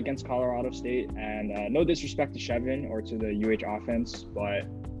against Colorado State. And no disrespect to Chevin or to the UH offense, but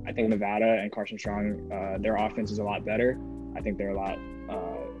I think Nevada and Carson Strong, their offense is a lot better. I think they're a lot,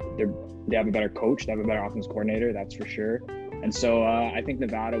 they have a better coach. They have a better offense coordinator, that's for sure. And so I think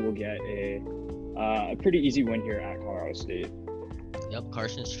Nevada will get a pretty easy win here at Colorado State. Yep,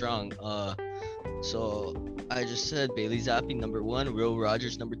 Carson Strong. So I just said Bailey Zappi #1, Will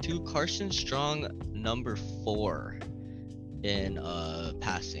Rogers #2, Carson Strong #4 in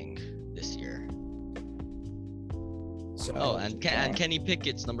passing this year. So, and Kenny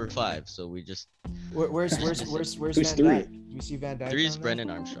Pickett's #5. So we just where's Who's Van three? Dyke? Do we see Van Dyke? 3 is on there? Brendan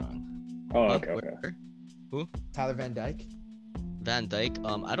Armstrong. Oh, Huh? okay. Where? Tyler Van Dyke. Van Dyke.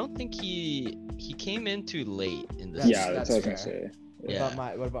 I don't think he came in too late in the That's what I was that's going to say. Yeah.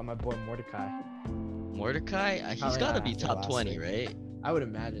 What about my boy Mordecai? Mordecai. He's Probably got to not be after top last 20, week. right? I would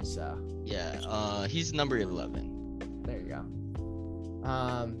imagine so. Yeah. He's number 11. There you go.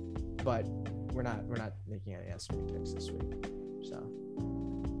 But we're not making any SMU picks this week. So,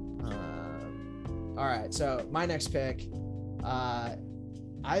 all right. So my next pick,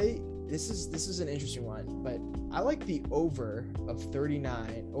 this is an interesting one, but I like the over of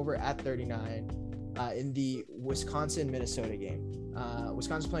 39, over at 39, in the Wisconsin-Minnesota game.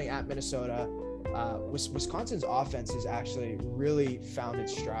 Wisconsin's playing at Minnesota. Wisconsin's offense has actually really found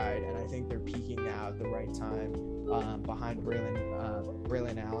its stride, and I think they're peaking now at the right time behind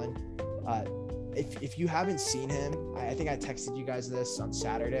Braylon Allen. If you haven't seen him, I think I texted you guys this on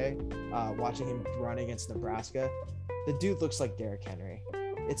Saturday, watching him run against Nebraska. The dude looks like Derrick Henry.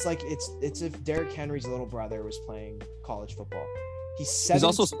 It's like it's if Derrick Henry's little brother was playing college football. He's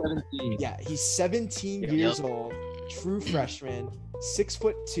also 17. Yeah, he's 17 years old, true freshman,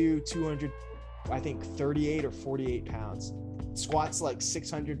 6'2", 200, I think 38 or 48 pounds. Squats like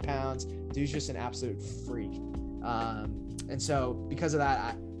 600 pounds. Dude's just an absolute freak. And so because of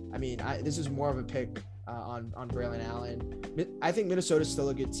that, this is more of a pick on Braylon Allen. I think Minnesota's still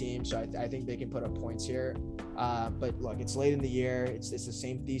a good team, so I think they can put up points here. But look, it's late in the year. It's the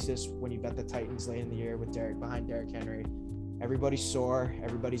same thesis when you bet the Titans late in the year with behind Derrick Henry. Everybody's sore.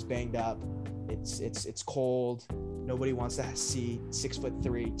 Everybody's banged up. It's cold. Nobody wants to see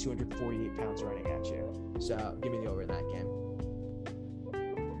 6'3", 248 pounds running at you. So give me the over in that game.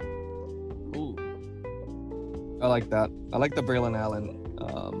 Ooh. I like that. I like the Braylon Allen.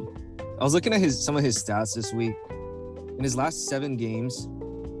 I was looking at some of his stats this week. In his last 7 games,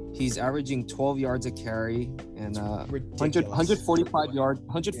 he's averaging 12 yards a carry and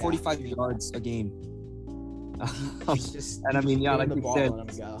 145 yards a game. He's just, and I mean, yeah, like the you ball said, and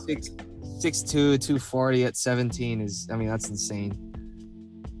let him go. 6'2", 240 at 17 is, I mean, that's insane.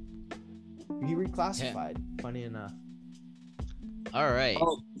 He reclassified. Funny enough. All right.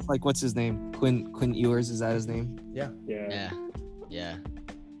 Oh, like what's his name? Quinn Ewers, is that his name? Yeah. Yeah.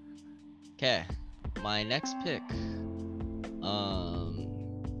 Okay. My next pick.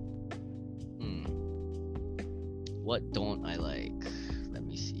 What don't I like? Let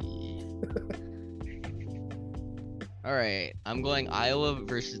me see. All right, I'm going Iowa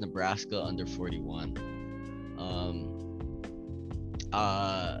versus Nebraska under 41.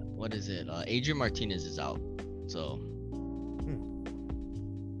 What is it? Adrian Martinez is out, so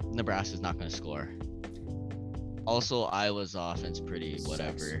Nebraska's not gonna score. Also, Iowa's offense pretty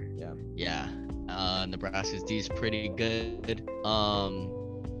whatever. Sucks. Yeah. Yeah. Nebraska's D is pretty good.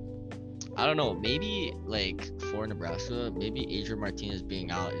 I don't know. Maybe like for Nebraska, maybe Adrian Martinez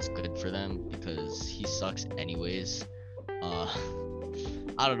being out is good for them because he sucks anyways.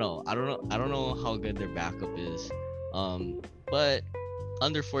 I don't know. I don't know how good their backup is. But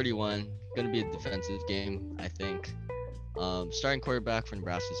under 41, gonna be a defensive game, I think. Starting quarterback for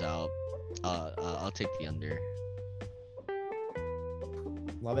Nebraska's out. I'll take the under.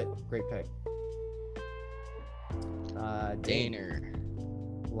 Love it. Great pick. Dane,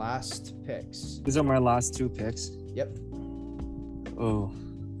 Daner. last picks. These are my last 2 picks. Yep. Oh,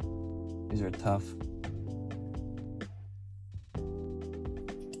 these are tough.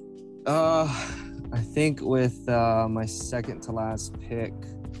 I think with my second to last pick,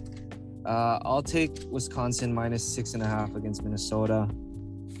 I'll take Wisconsin -6.5 against Minnesota.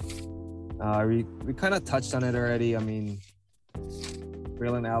 We kind of touched on it already. I mean,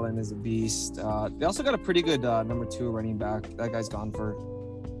 Braylon Allen is a beast. They also got a pretty good number 2 running back. That guy's gone for,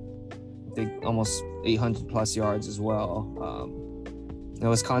 I think, almost 800 plus yards as well.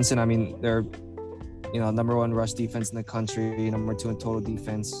 Wisconsin, I mean, they're number 1 rush defense in the country, number 2 in total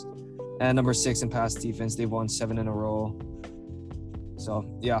defense, and number 6 in pass defense. They've won 7 in a row. So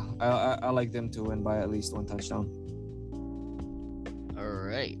yeah, I like them to win by at least 1 touchdown. All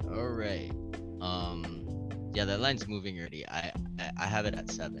right. Yeah, that line's moving already. I have it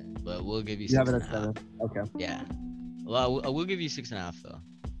at 7, but we'll give you. You have it 6.5. at 7. Okay. Yeah. Well, I will give you 6.5 though.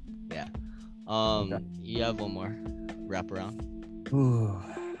 Yeah. Okay. You have one more wrap around. Ooh.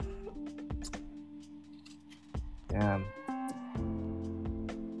 Damn.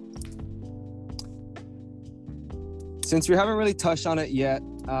 Since we haven't really touched on it yet,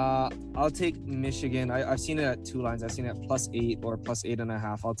 I'll take Michigan. I've seen it at 2 lines. I've seen it at +8 or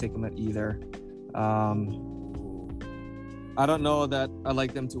 +8.5. I'll take them at either. I don't know that I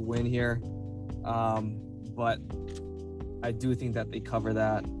like them to win here, but I do think that they cover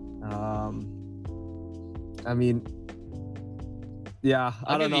that. I mean, yeah,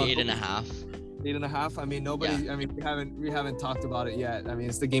 I don't know. I'll give you 8.5. 8.5. I mean, nobody. Yeah. I mean, we haven't talked about it yet. I mean,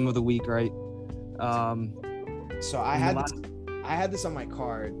 it's the game of the week, right? So I had this on my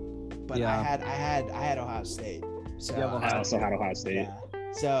card, but Yeah. I had Ohio State. So Yeah, I also had Ohio State. yeah.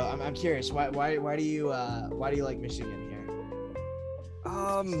 So I'm curious, why do you like Michigan here?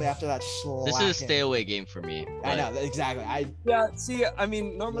 Especially after that slacking. This is a stay away game for me. I but- know exactly. Yeah. See, I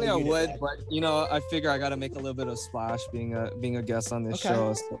mean, normally Yeah, I you did would, that. but I figure I got to make a little bit of splash being a guest on this Okay.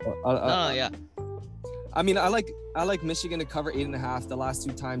 show. So, No, yeah. I mean, I like Michigan to cover 8.5. The last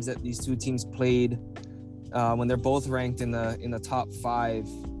 2 times that these 2 teams played, when they're both ranked in the top 5,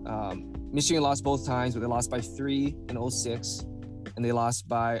 Michigan lost both times, but they lost by 3 in 06, and they lost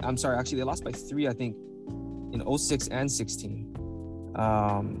by 3, I think, in 06 and 16.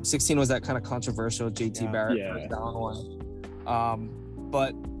 16 was that kind of controversial JT Yeah. Barrett Yeah. first down one.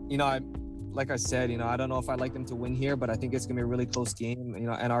 But like I said, I don't know if I like them to win here, but I think it's gonna be a really close game.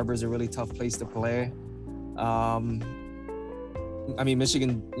 Ann Arbor is a really tough place to play. I mean,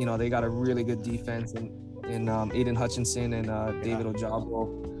 Michigan, they got a really good defense in Aiden Hutchinson and David Ojabo.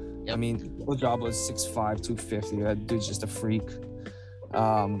 Yep. I mean, Ojabo is 6'5", 250. That dude's just a freak.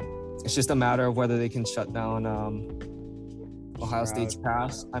 It's just a matter of whether they can shut down Ohio State's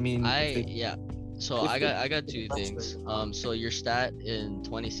pass. I mean, So if I they- got 2 things. So your stat in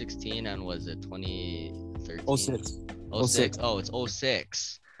 2016 and was it 2013? 06. 06. Oh, it's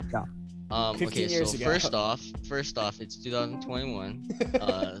 06. Yeah. 15 Okay, years so ago. first off, it's 2021.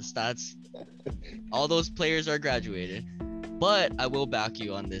 Stats. All those players are graduated, but I will back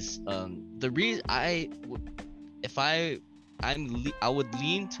you on this. The reason I would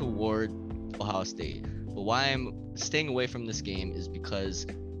lean toward Ohio State, but why I'm staying away from this game is because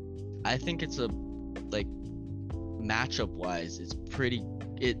I think it's matchup wise,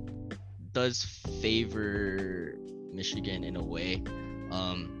 it does favor Michigan in a way,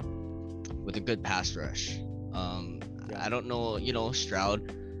 with a good pass rush. I don't know,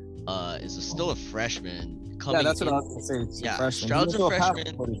 Stroud is still a freshman coming. Yeah, that's what in- I was gonna say. It's a Yeah, freshman. Stroud's He's a also pass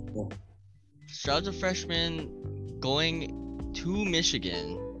freshman. rusher as well. Stroud's a freshman going to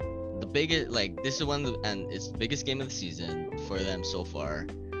Michigan. The biggest, this is and it's the biggest game of the season for them so far.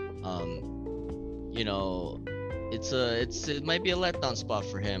 It might be a letdown spot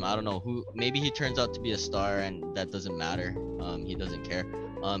for him. I don't know maybe he turns out to be a star and that doesn't matter. He doesn't care.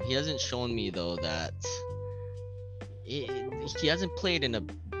 He hasn't shown me though that he hasn't played in a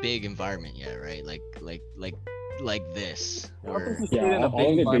big environment yet, right? Like this. I don't think Or, he's played in Yeah, a all big of the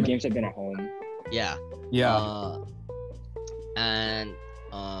big environment. games have been at home. yeah. Yeah. And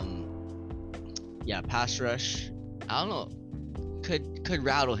Yeah, pass rush. I don't know. Could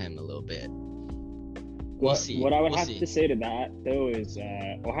rattle him a little bit. We'll see. What I would We'll have see. to say to that though is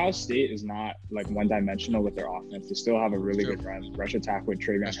Ohio State is not like one-dimensional with their offense. They still have a really True. good rush attack with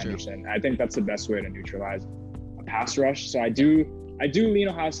Travion That's true. Henderson. I think that's the best way to neutralize a pass rush. So I do lean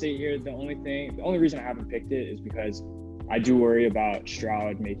Ohio State here. The only reason I haven't picked it is because I do worry about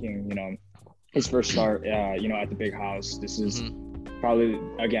Stroud making, his first start, at the big house. This is probably,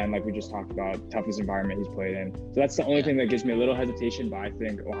 again, like we just talked about, toughest environment he's played in. So that's the only thing that gives me a little hesitation, but I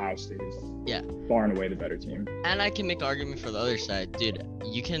think Ohio State is far and away the better team. And I can make an argument for the other side. Dude,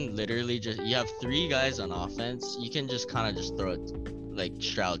 you can literally you have 3 guys on offense. You can just kind of just throw it like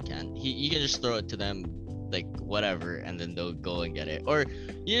Stroud can. You can just throw it to them like whatever, and then they'll go and get it. Or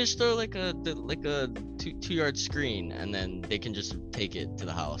you just throw like a 2-yard screen, and then they can just take it to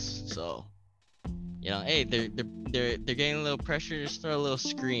the house. So, hey, they're getting a little pressure. Just throw a little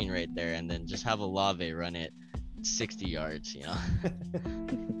screen right there, and then just have Olave run it 60 yards. Yeah.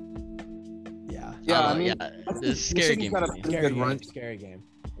 Yeah, I mean, yeah, it's a scary game. got a for me. pretty Scary good game. run. Scary game.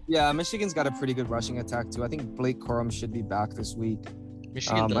 Yeah, Michigan's got a pretty good rushing attack too. I think Blake Corum should be back this week.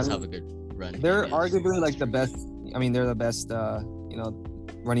 Michigan does I have a good run. They're defense. arguably like the best. I mean, they're the best,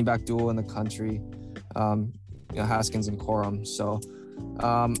 running back duo in the country. Haskins and Corum. So,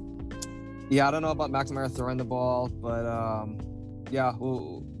 I don't know about McNamara throwing the ball, but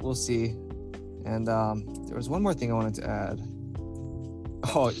we'll see. And there was one more thing I wanted to add.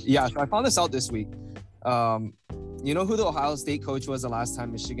 Oh yeah, so I found this out this week. You know who the Ohio State coach was the last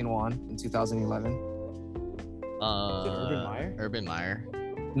time Michigan won in 2011? Urban Meyer? Urban Meyer.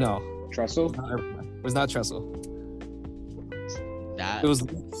 No, Tressel? it was not Tressel. That It was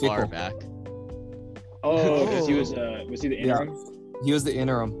far Fickle. back. Oh, because he was he the Yeah. interim? He was the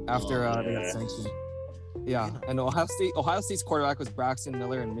interim after they got yeah. sanctioned. Yeah, and Ohio State's quarterback was Braxton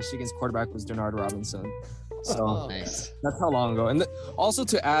Miller, and Michigan's quarterback was Denard Robinson. So Oh. Nice. that's how long ago. And also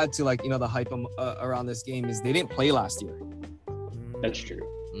to add to the hype around this game is they didn't play last year. That's true.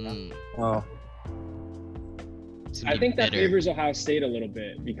 Mm, Oh, it's I gonna be think that bitter. favors Ohio State a little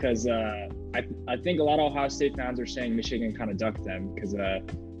bit because I think a lot of Ohio State fans are saying Michigan kind of ducked them because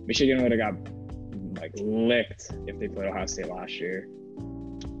Michigan would have got like licked if they played Ohio State last year.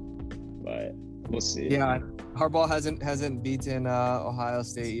 But we'll see. yeah. Harbaugh hasn't beaten Ohio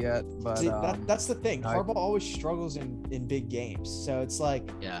State yet, but See, that's the thing. I- Harbaugh always struggles in big games, so it's like,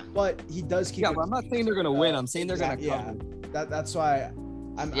 Yeah. but he does keep. yeah. But I'm not saying they're gonna win. I'm saying they're gonna Yeah, cover. that's why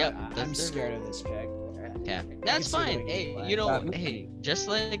I'm Yep, I'm that's their- scared of this pick. Yeah, I that's can see fine. what Hey, play. hey, just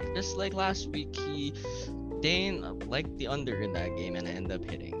like last week, Dane liked the under in that game and ended up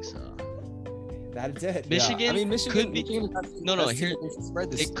hitting. So That it did. Michigan Yeah. I mean, Michigan could be. Michigan has- No, has here- seen the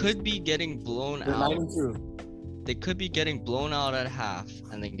spread this They year. could be getting blown They're out. 9-2. They could be getting blown out at half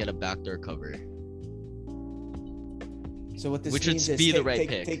and then get a backdoor cover. So what this Which would means is be the take, right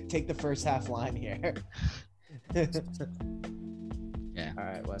take, pick. take the first half line here. Yeah. All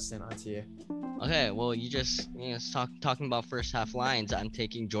right, Weston, on to you. Okay, well, talking about first half lines. I'm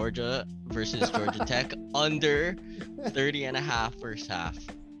taking Georgia versus Georgia Tech under 30.5 first half.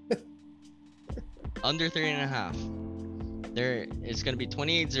 Under 30.5. It's gonna be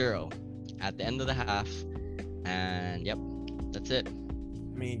 28-0 at the end of the half, and yep, that's it. I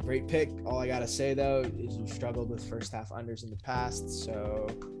mean, great pick. All I gotta say though is you struggled with first half unders in the past, so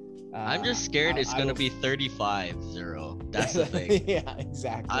I'm just scared it's gonna will- be 35-0. That's the thing. Yeah,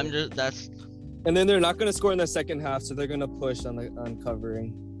 exactly. And then they're not gonna score in the second half, so they're gonna push on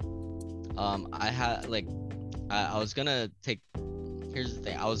covering. I was gonna take. Here's the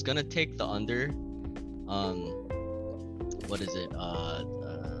thing. I was gonna take the under. What is it?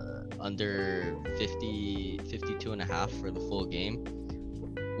 Under 52.5 for the full game,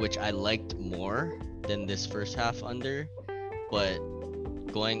 which I liked more than this first half under, but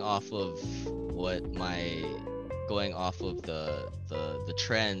going off of the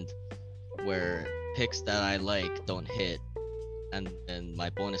trend where picks that I like don't hit, and then my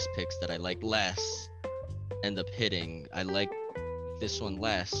bonus picks that I like less end up hitting. I like this one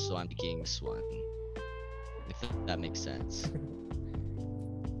less, so I'm picking this one. If that makes sense.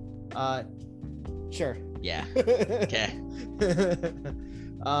 Sure. Yeah. Okay.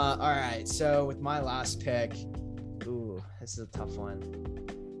 All right. So with my last pick, ooh, this is a tough one.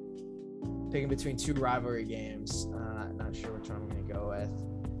 Picking between two rivalry games. Not sure which one I'm gonna go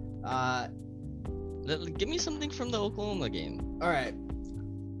with. Give me something from the Oklahoma game. All right.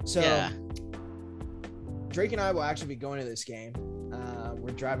 So Yeah. Drake and I will actually be going to this game.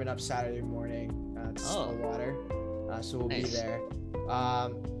 We're driving up Saturday morning to Stillwater, so we'll be Nice. there.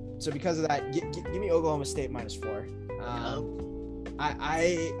 So because of that, give me Oklahoma State -4.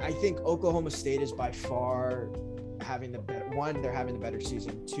 I think Oklahoma State is by far having the better one. They're having the better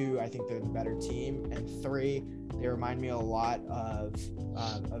season. 2, I think they're the better team, and 3, they remind me a lot of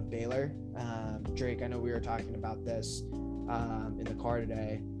Baylor. Drake, I know we were talking about this in the car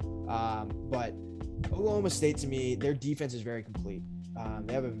today, but Oklahoma State, to me, their defense is very complete.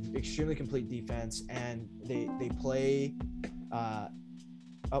 They have an extremely complete defense, and they play.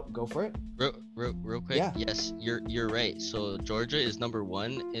 Oh, go for it. Real quick. Yeah. Yes, you're right. So Georgia is number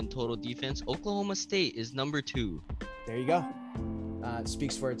 1 in total defense. Oklahoma State is number 2. There you go. It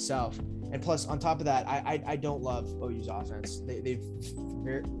speaks for itself. And plus, on top of that, I don't love OU's offense. They've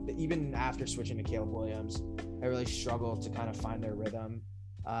even after switching to Caleb Williams, I really struggled to kind of find their rhythm.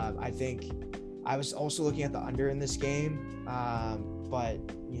 I think I was also looking at the under in this game, but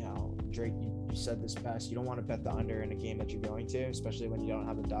Drake, you said this best. You don't want to bet the under in a game that you're going to, especially when you don't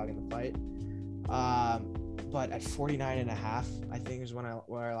have a dog in the fight. But at 49.5, I think is when I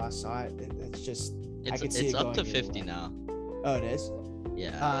last saw it. It's just I could see it's it up going to either 50 way. now. Oh, it is.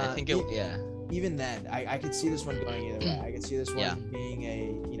 Yeah, I think yeah. Even then, I could see this one going either way. I could see this one Yeah. being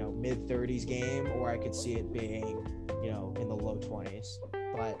a mid 30s game, or I could see it being in the low 20s.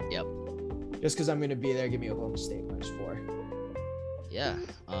 But Yep. just because I'm going to be there, give me Oklahoma State -4. Yeah.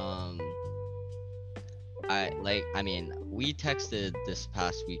 We texted this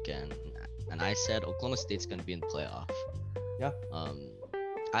past weekend, and I said Oklahoma State's gonna be in the playoff. Yeah.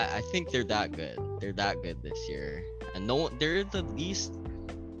 I think they're that good. They're that good this year, and they're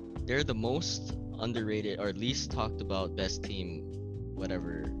the most underrated or least talked about best team,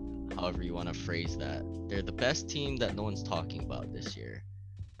 however you want to phrase that. They're the best team that no one's talking about this year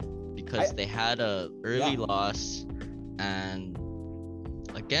because they had a early loss and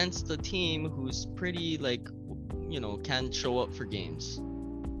against a team who's pretty can show up for games.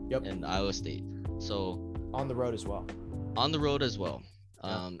 Yep. In Iowa State. So On the road as well. on the road as well.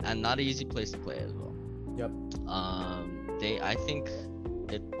 And not an easy place to play as well. Yep. I think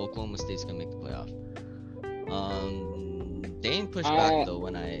Oklahoma State's gonna make the playoff. They didn't push back though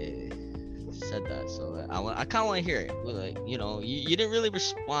when I said that, so I kind of want to hear it. You didn't really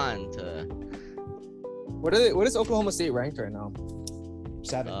respond to. What is Oklahoma State ranked right now?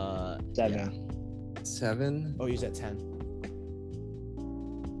 7. 7. Yeah. 7. OU's at 10.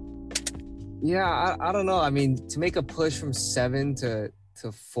 Yeah, I don't know. I mean, to make a push from 7 to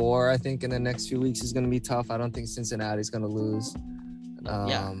 4, I think in the next few weeks is going to be tough. I don't think Cincinnati's going to lose.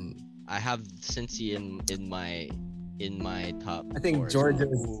 Yeah. I have Cincy in my top. I think 4. Georgia,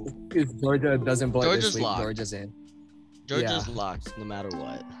 if Georgia doesn't blow Georgia's this week, locked. Georgia's in. Georgia's locked no matter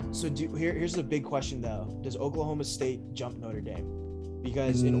what. So here's the big question though: does Oklahoma State jump Notre Dame?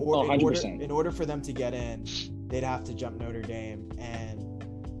 Because in 100%. order for them to get in, they'd have to jump Notre Dame, and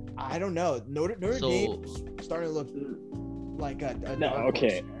I don't know. Notre Dame's starting to look like a No, dark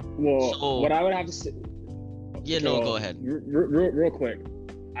okay. horse here. Well, what I would have to say. Yeah, no, go ahead. Real quick.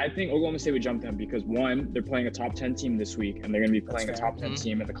 I think Oklahoma State would jump them because 1, they're playing a top 10 team this week, and they're going to be playing a top 10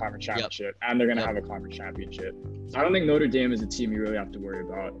 team in the conference championship, and they're going to have a conference championship. So I don't think Notre Dame is a team you really have to worry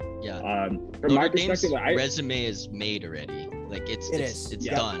about. Yeah. From my perspective, resume is made already. Like it's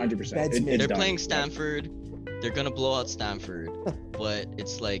done. 100%. They're They're done. playing Stanford. They're gonna blow out Stanford, but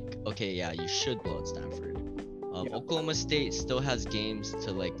it's like, okay, yeah, you should blow out Stanford. Oklahoma State still has games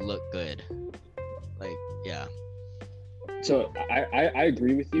to look good. Yeah. So I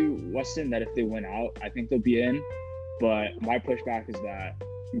agree with you, Weston, that if they win out, I think they'll be in. But my pushback is that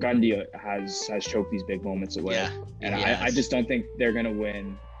Gundy has choked these big moments away. Yeah. And I just don't think they're gonna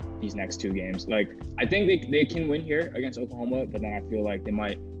win these next 2 games. I think they can win here against Oklahoma, but then I feel like they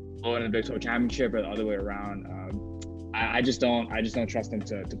might go in the Big 12 championship or the other way around. I just don't trust them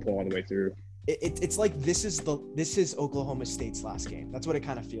to pull all the way through. It's like this is Oklahoma State's last game. That's what it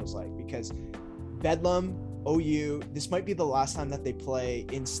kind of feels like, because Bedlam, OU, this might be the last time that they play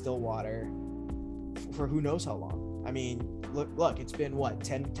in Stillwater for who knows how long. I mean, look, it's been what,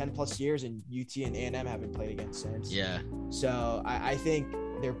 10 plus years, and UT and A&M haven't played against since. Yeah. So I think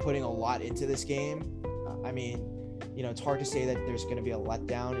they're putting a lot into this game. I mean, it's hard to say that there's going to be a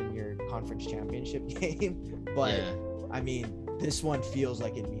letdown in your conference championship game, but I mean, this one feels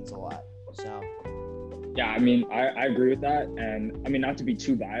like it means a lot. So. Yeah, I mean, I agree with that, and I mean, not to be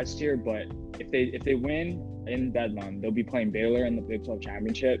too biased here, but if they win in Bedlam, they'll be playing Baylor in the Big 12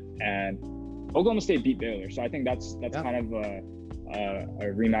 championship, and Oklahoma State beat Baylor, so I think that's kind of a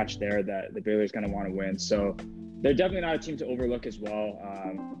rematch there that the Baylor's going to want to win. So they're definitely not a team to overlook as well.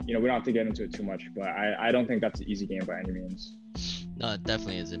 We don't have to get into it too much, but I don't think that's an easy game by any means. No, it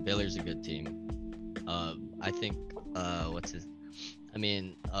definitely isn't. Baylor's a good team. I think what's his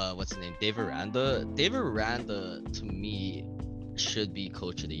name? Dave Aranda. Dave Aranda, to me, should be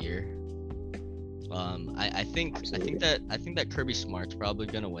coach of the year. I think Absolutely. that Kirby Smart's probably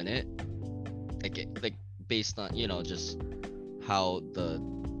gonna win it. Like based on just how the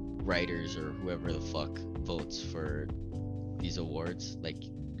writers or whoever the fuck votes for these awards. Like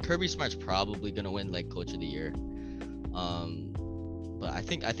Kirby Smart's probably gonna win like coach of the year. But I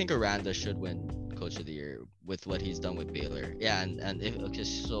think Aranda should win coach of the year with what he's done with Baylor. Yeah, and if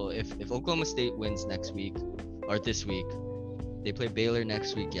if Oklahoma State wins next week or this week, they play Baylor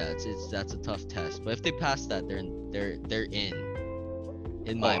next week. Yeah, that's a tough test. But if they pass that, they're in.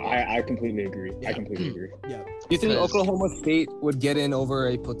 In my book. I completely agree. Yeah. I completely agree. Yeah. You think Because- Oklahoma State would get in over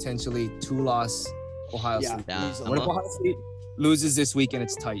a potentially 2-loss Ohio Yeah. State? Yeah. easily. What if Ohio State loses this week and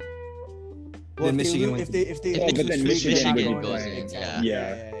it's tight? Well, Then if Michigan they, wins. if they if they If lose but then this week, Michigan they're not would be going playing. to- Yeah.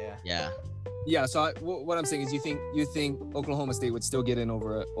 yeah. Yeah. Yeah. So what I'm saying is, you think Oklahoma State would still get in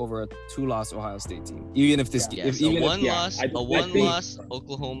over a 2-loss Ohio State team, even if this Yeah. if, So even if, one loss, I a think- one-loss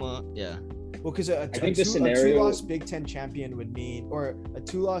Oklahoma. Yeah. Well, because a think the scenario- two-loss Big Ten champion would mean, or a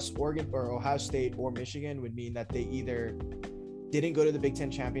two-loss Oregon or Ohio State or Michigan would mean that they either didn't go to the Big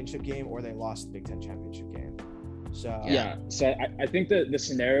Ten championship game or they lost the Big Ten championship game. So Yeah. So I think the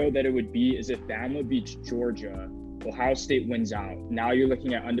scenario that it would be is if Bama beats Georgia, Ohio State wins out. Now you're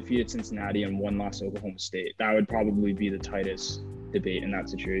looking at undefeated Cincinnati and one loss Oklahoma State. That would probably be the tightest debate in that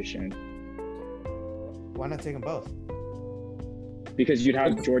situation. why not take them both? Because you'd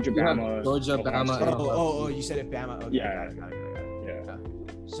have Georgia, You have Bama, Georgia, Ohio Bama, State. and- Oh, you said if Bama. Okay, Yeah. got it. Yeah.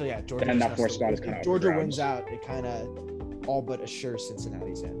 So yeah, Georgia. Then just that has fourth to- spot is if kinda up Georgia for wins grabs. out, it kind of all but assures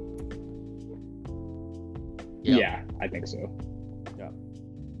Cincinnati's in. Yep. Yeah, I think so.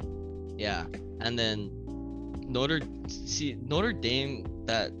 Yeah, and then Notre Dame,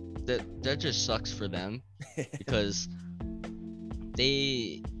 that just sucks for them because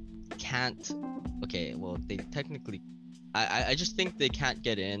they can't. Okay, well they technically, I just think they can't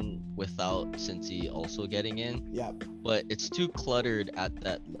get in without Cincy also getting in, Yeah. but it's too cluttered at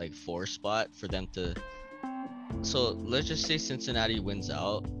that like 4 spot for them to. So let's just say Cincinnati wins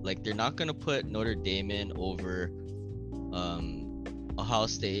out, like they're not gonna put Notre Dame in over Ohio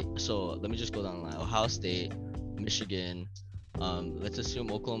State. So let me just go down the line. Ohio State, Michigan, let's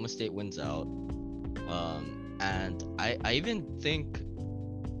assume Oklahoma State wins out. And I even think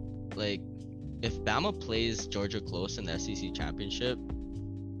like if Bama plays Georgia close in the SEC championship,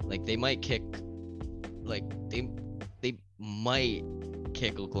 like they might kick they might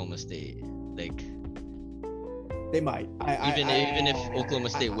kick Oklahoma State. Like They might. even if Oklahoma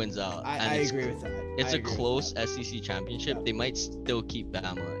State wins out. And I it's agree with that. It's I a agree with close that. SEC championship. Yeah. They might still keep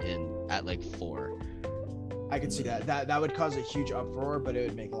Bama in at like 4. I could see that. That would cause a huge uproar, but it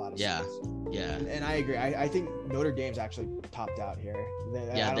would make a lot of Yeah. sense. Yeah, And I agree. I think Notre Dame's actually topped out here. Yeah,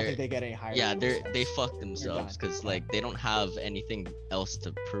 I don't they're- think they get any higher. yeah. than They this. fucked themselves done. because like they don't have anything else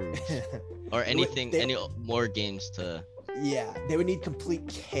to prove or would- anything they- any more games to. Yeah, they would need complete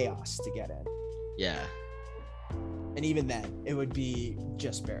chaos to get in, Yeah, and even then, it would be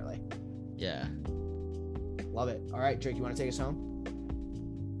just barely. yeah. Love it. All right, Drake, you want to take us home?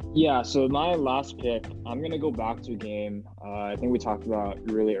 Yeah, so my last pick, I'm going to go back to a game I think we talked about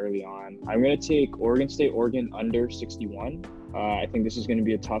really early on. I'm going to take Oregon State, Oregon under 61. I think this is going to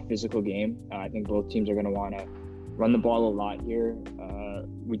be a tough physical game. I think both teams are going to want to run the ball a lot here.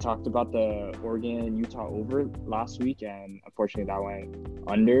 We talked about the Oregon-Utah over last week, and unfortunately that went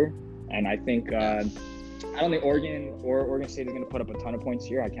under. And I think I don't think Oregon or Oregon State is going to put up a ton of points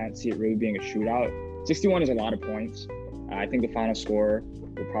here. I can't see it really being a shootout. 61 is a lot of points. I think the final score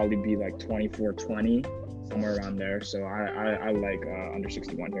will probably be like 24-20, somewhere around there. So I like under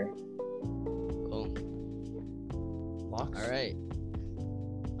 61 here. Cool. Locks?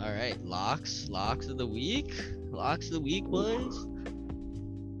 All right. Locks of the week. Locks of the week, boys.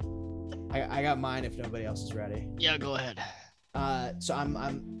 I got mine if nobody else is ready. Yeah, go ahead. So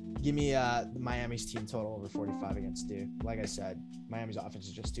I'm give me Miami's team total over 45 against Duke. Like I said, Miami's offense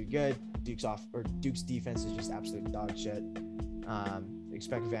is just too good. Duke's defense is just absolute dog shit.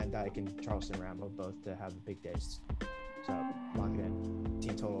 Expect Van Dyke and Charleston Rambo both to have big days. So lock it in.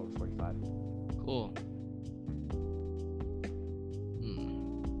 Team total over 45. Cool.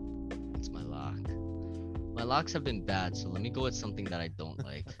 That's my lock. My locks have been bad, so let me go with something that I don't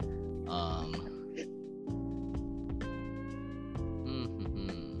like.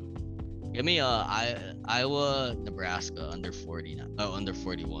 Give me Iowa, Nebraska under 40. Oh, under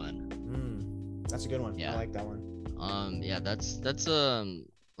 41. That's a good one. Yeah. I like that one. Yeah, that's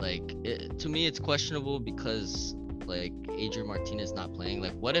like to me it's questionable because like Adrian Martinez not playing.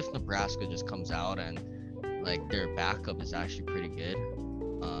 Like, what if Nebraska just comes out and like their backup is actually pretty good?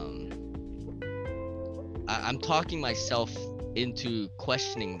 I'm talking myself into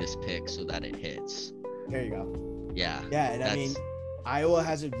questioning this pick so that it hits. There you go. Yeah. Yeah, and I mean, that's- Iowa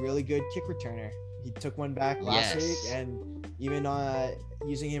has a really good kick returner. He took one back last week, Yes. and even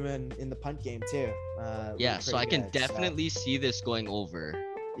using him in the punt game too. Yeah, looked so I pretty can good, so, definitely see this going over,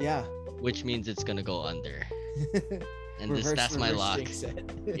 yeah. which means it's gonna go under. And Reverse- that's my reverse lock. jinx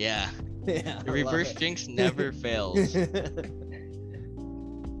it. Yeah. Yeah. The reverse jinx never fails.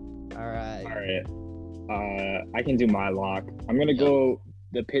 All right. All right. I can do my lock. I'm gonna go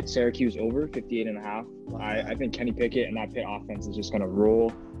the Pitt Syracuse over 58.5. I think Kenny Pickett and that Pitt offense is just gonna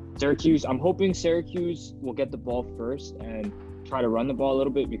roll. Syracuse. I'm hoping Syracuse will get the ball first and try to run the ball a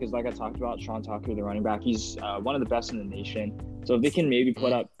little bit because, like I talked about, Sean Tucker, the running back, he's one of the best in the nation. So if they can maybe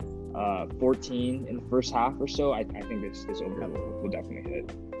put up 14 in the first half or so, I think this over will definitely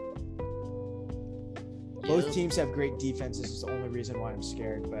hit. Both Yeah. teams have great defenses. It's the only reason why I'm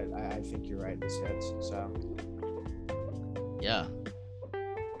scared, but I think you're right. This hits. So Yeah.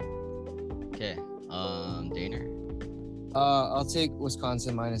 Okay. Daner. I'll take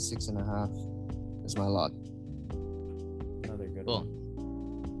Wisconsin minus 6.5 as my lock. another good Cool.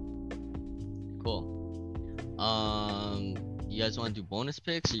 one. Cool. You guys want to do bonus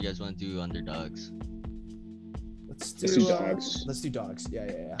picks or you guys want to do underdogs? Let's Let's do do dogs. Let's do dogs.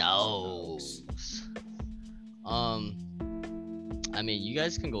 Yeah. No. Dogs. I mean, you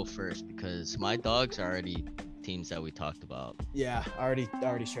guys can go first because my dogs are already teams that we talked about. Yeah, I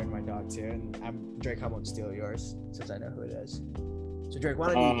already shared my dog too, and Drake. I won't steal yours since I know who it is. So Drake,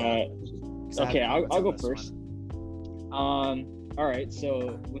 why don't you go? 'Cause I Okay, have I'll go this first. one. All right,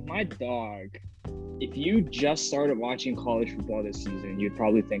 so with my dog, if you just started watching college football this season, you'd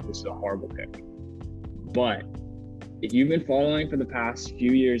probably think this is a horrible pick. But if you've been following for the past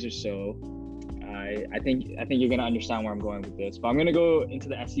few years or so, I think you're gonna understand where I'm going with this. But I'm gonna go into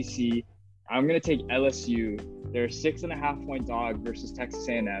the SEC. I'm gonna take LSU. They're a 6.5-point dog versus Texas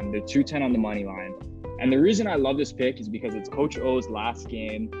A&M. They're 210 on the money line. And the reason I love this pick is because it's Coach O's last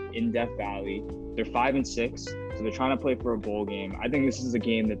game in Death Valley. They're 5-6, so they're trying to play for a bowl game. I think this is a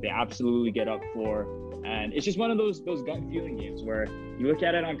game that they absolutely get up for. And it's just one of those gut feeling games where you look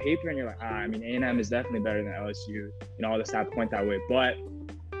at it on paper and you're like, I mean, A&M is definitely better than LSU. You know, all the stats point that way. But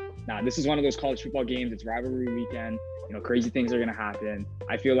this is one of those college football games. It's rivalry weekend. You know, crazy things are going to happen.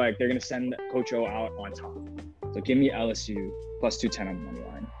 I feel like they're going to send Coach O out on top. So give me LSU plus 210 on the money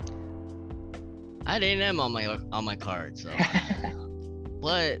line. I had A&M on my card, so.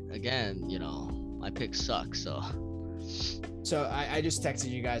 But again, you know, my picks suck, so. So I just texted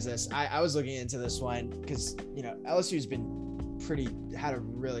you guys this. I was looking into this one because, you know, LSU's been had a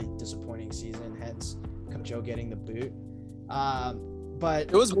really disappointing season, hence Coach O getting the boot. But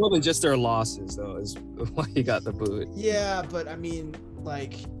It was more than just their losses, though, is why he got the boot. yeah, but I mean,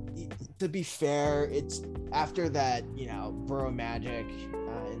 like, to be fair, it's after that, you know, Burrow Magic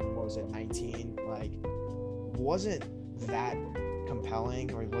in, what was it, 19, like, wasn't that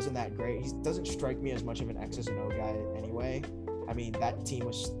compelling or wasn't that great. He doesn't strike me as much of an X's and O guy anyway. I mean, that team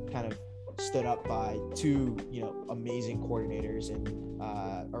was kind of stood up by two, you know, amazing coordinators in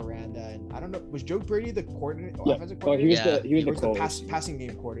Aranda, and I don't know, was Joe Brady the coordinator? Yeah, Offensive well, he was coordinator? the he was Or the was the coach. passing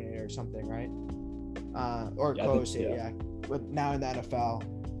game coordinator or something, right? Or Yeah, I think coach, so, yeah. yeah. But now in the NFL.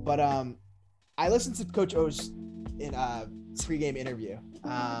 But I listened to Coach O's in pregame interview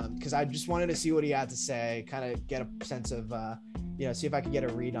because I just wanted to see what he had to say, kind of get a sense of you know, see if I could get a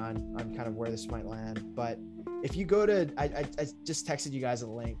read on kind of where this might land. But if you go to, I just texted you guys a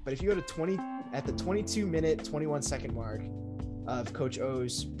link, but if you go to at the 22-minute 21-second mark of Coach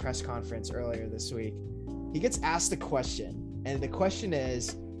O's press conference earlier this week, he gets asked a question, and the question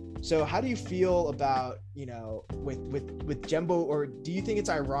is, so how do you feel about, you know, with Jimbo, or do you think it's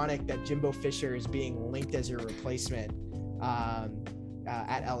ironic that Jimbo Fisher is being linked as your replacement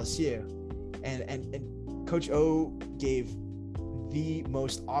at LSU? And Coach O gave the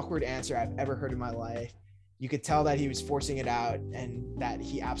most awkward answer I've ever heard in my life. You could tell that he was forcing it out and that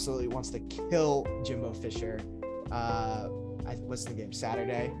he absolutely wants to kill Jimbo Fisher. What's the game?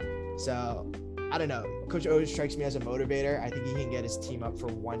 Saturday. So I don't know. Coach O strikes me as a motivator. I think he can get his team up for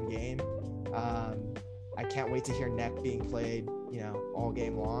one game. I can't wait to hear Neck being played, you know, all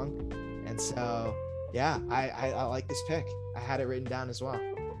game long. And so, yeah, I like this pick. I had it written down as well.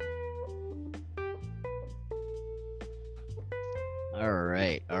 All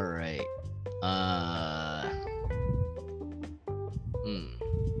right.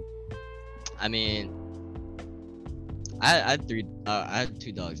 I mean, I had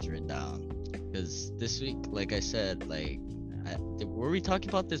two dogs written down because this week, like I said, were we talking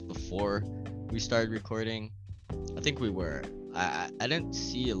about this before we started recording? I think we were. I didn't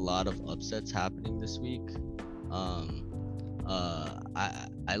see a lot of upsets happening this week.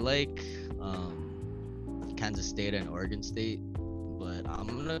 I like Kansas State and Oregon State, but I'm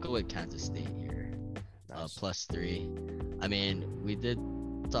gonna go with Kansas State here. Nice. +3. I mean, we did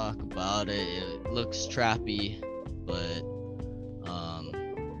talk about it. It looks trappy, but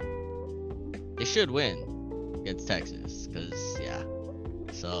they should win against Texas, cause yeah.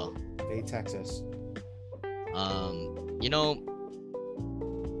 So Hey, Texas. you know,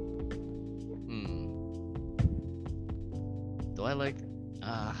 do I like?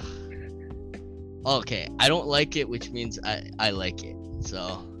 Okay, I don't like it, which means I like it.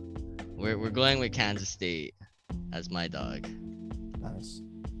 So we're going with Kansas State as my dog. Nice.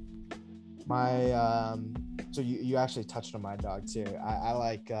 My so you actually touched on my dog too. I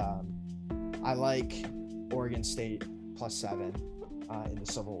like Oregon State +7 in the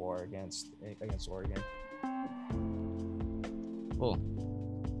Civil War against Oregon. Cool.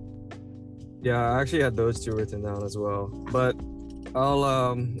 Yeah, I actually had those two written down as well, but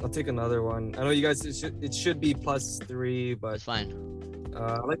I'll take another one. I know you guys it should be +3, but It's fine.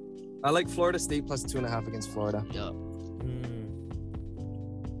 I like Florida State +2.5 against Florida. Yup.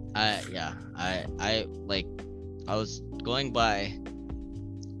 I was going by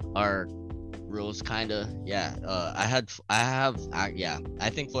our rules kinda. Yeah. I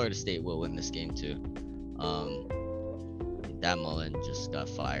think Florida State will win this game too. Dan Mullen just got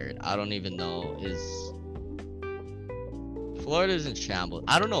fired. I don't even know, is Florida's in shambles.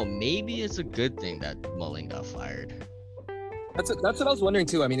 I don't know, maybe it's a good thing that Mullen got fired. That's what I was wondering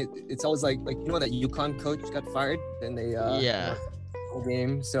too. I mean, it's always like you know that UConn coach got fired, then they Yeah. whole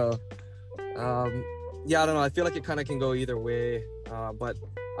game. So yeah, I don't know. I feel like it kind of can go either way. But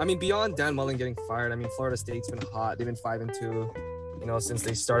I mean, beyond Dan Mullen getting fired, I mean, Florida State's been hot. They've been 5-2, you know, since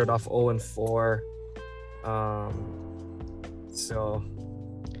they started off 0-4. So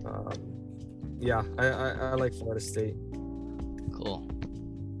yeah, I like Florida State. Cool.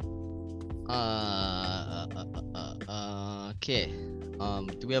 Okay.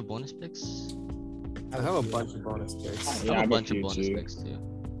 Do we have bonus picks? I have a bunch of bonus picks. I Yeah, have I a got bunch of you bonus too. picks too.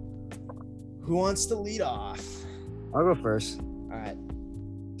 Who wants to lead off? I'll go first. All right.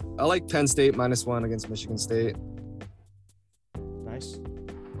 I like Penn State -1 against Michigan State. Nice.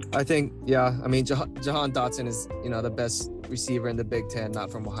 I think, yeah. I mean, Jahan Dotson is, you know, the best receiver in the Big Ten,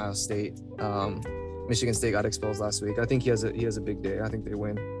 not from Ohio State. Michigan State got exposed last week. I think he has a big day. I think they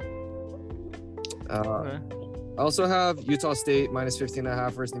win. Okay. I also have Utah State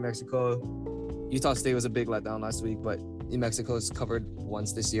 -15.5 versus New Mexico. Utah State was a big letdown last week, but New Mexico's covered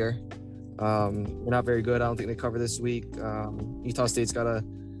once this year. They're not very good. I don't think they cover this week. Utah State's got a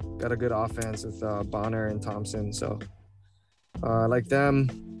good offense with Bonner and Thompson, so I like them.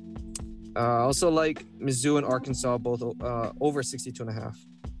 I also like Mizzou and Arkansas both over 62.5.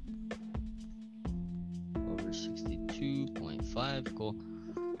 Over 62.5. Cool.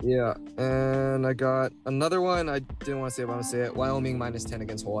 Yeah, and I got another one. I didn't want to say it, but I'm gonna say it. Wyoming -10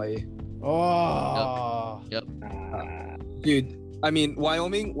 against Hawaii. Oh. Dude, I mean,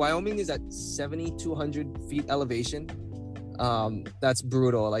 Wyoming is at 7,200 feet elevation. That's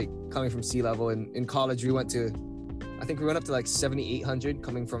brutal. Like coming from sea level. In college, we went up to like 7,800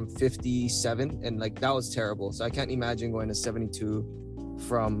 coming from 57, and like that was terrible. So I can't imagine going to 72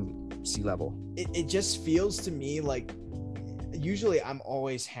 from sea level. It just feels to me like usually I'm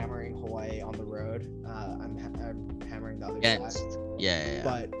always hammering Hawaii on the road. I'm hammering the other Against. side. Yeah.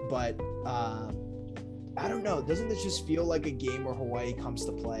 But I don't know. Doesn't this just feel like a game where Hawaii comes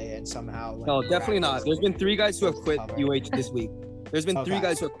to play and somehow? Like, No, definitely not. There's been 3 guys who have quit Cover. UH this week. There's been 3 Okay.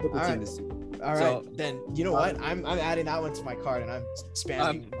 guys who have quit the All team right. this week. All right, So, then you know what? I'm adding that one to my card and I'm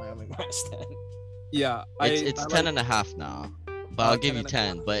spamming Wyoming -10. Yeah, It's I 10.5 now. But I'll give you 10.5.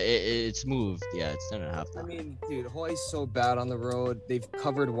 10. But it's moved. Yeah, it's 10.5 I now. mean, dude, Hawaii's so bad on the road. They've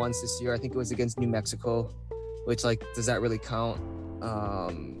covered once this year. I think it was against New Mexico, which, like, does that really count?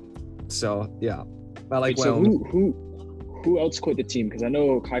 So yeah, I like Wait, so Wyoming. who else quit the team? Because I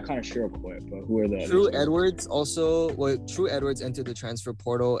know Kai Kanashiro quit, but who are the True others? Edwards also. Well, True Edwards entered the transfer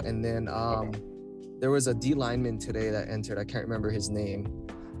portal, and then there was a D lineman today that entered. I can't remember his name.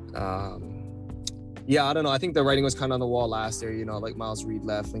 Yeah, I don't know. I think the writing was kind of on the wall last year. You know, like Miles Reed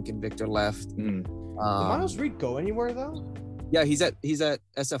left, Lincoln Victor left. Mm. Did Miles Reed go anywhere though? Yeah, he's at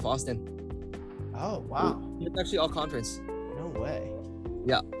SF Austin. Oh wow, He's actually all conference. no way.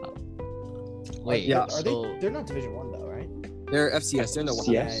 Wait, yeah. Are so they? They're not Division 1 though, right? They're FCS. They're in the one.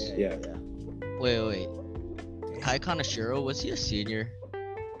 Yes, yeah. wait. Kai Kanashiro, was he a senior?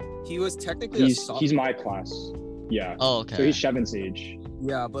 He was technically a He's sophomore. my class. Yeah. Oh, okay. So he's Chevin's age.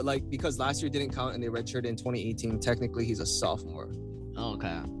 Yeah, but like because last year didn't count and they redshirted in 2018, technically he's a sophomore. Oh,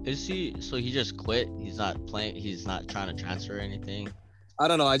 okay. Is he? So he just quit? He's not playing. He's not trying to transfer or anything. I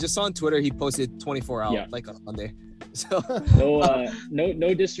don't know. I just saw on Twitter he posted 24 out Yeah. like on Monday. So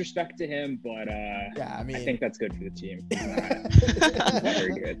No disrespect to him, but Yeah, I mean, I think that's good for the team. He's not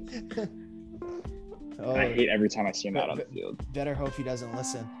very good. oh, I hate every time I see him out on the field. better hope he doesn't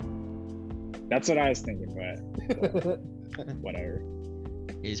listen. That's what I was thinking, but whatever.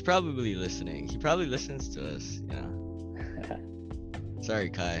 He's probably listening. He probably listens to us. Yeah.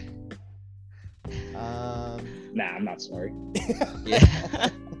 Sorry, Kai. Nah, I'm not sorry. Yeah.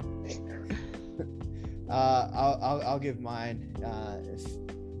 I'll give mine if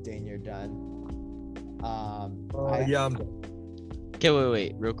Dane, you're done. yeah, I'm done. Okay,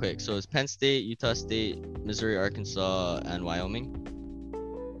 wait, real quick. So it's Penn State, Utah State, Missouri, Arkansas, and Wyoming.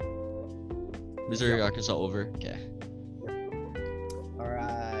 Missouri, Yeah. Arkansas over. Okay. All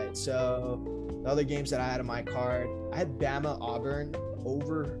right. So the other games that I had on my card, I had Bama Auburn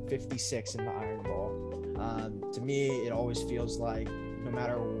over 56 in the Iron Bowl. To me, it always feels like no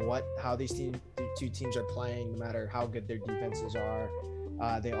matter how these two teams are playing, no matter how good their defenses are,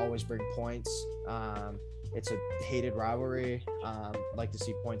 they always bring points. It's a hated rivalry. Like to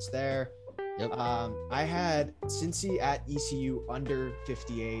see points there. Yep. I had Cincy at ECU under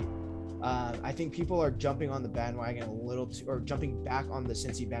 58. I think people are jumping on the bandwagon a little too, or jumping back on the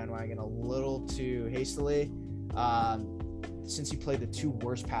Cincy bandwagon a little too hastily. Since he played the two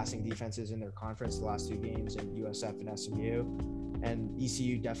worst passing defenses in their conference the last two games in USF and SMU, and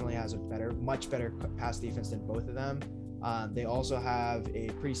ECU definitely has a much better pass defense than both of them. They also have a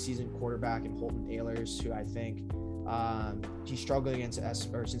pretty seasoned quarterback in Holton Ahlers, who I think he struggled against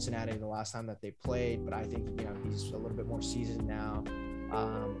Cincinnati the last time that they played, but I think he's a little bit more seasoned now.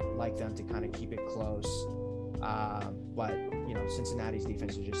 Like them to kind of keep it close, but Cincinnati's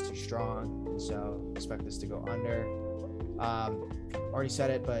defense is just too strong, and so expect this to go under. Already said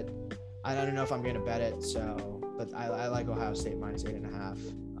it, but I don't know if I'm going to bet it. So, but I like Ohio State minus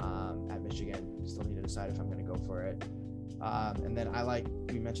 8.5 at Michigan. Still need to decide if I'm going to go for it. And then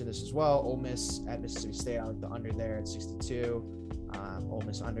we mentioned this as well, Ole Miss at Mississippi State. I like the under there at 62. Ole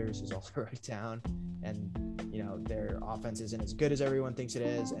Miss unders is also right down, and their offense isn't as good as everyone thinks it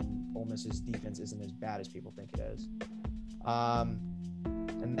is, and Ole Miss's defense isn't as bad as people think it is.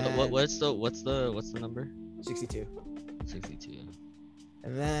 And then What's the number? 62. 62.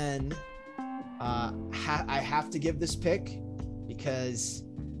 And then I have to give this pick because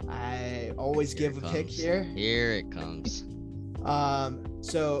I always give a pick here. Here it comes.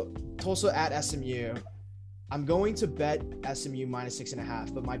 So Tulsa at SMU. I'm going to bet SMU minus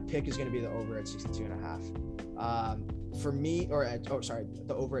 6.5, but my pick is going to be the over at 62.5. For me,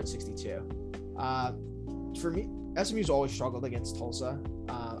 the over at 62. For me, SMU's always struggled against Tulsa.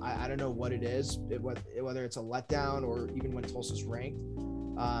 I don't know what it is, whether it's a letdown or even when Tulsa's ranked.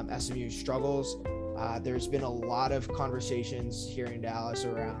 SMU struggles. There's been a lot of conversations here in Dallas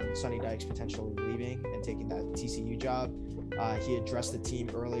around Sonny Dykes potentially leaving and taking that TCU job. He addressed the team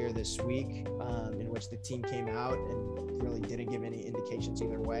earlier this week, in which the team came out and really didn't give any indications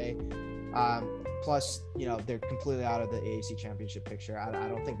either way. Plus, they're completely out of the AAC championship picture. I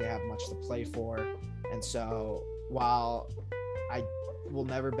don't think they have much to play for. And so while I will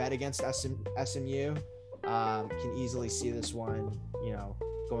never bet against SMU, can easily see this one,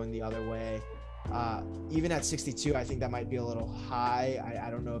 going the other way. Even at 62, I think that might be a little high. I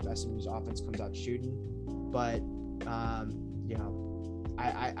don't know if SMU's offense comes out shooting, but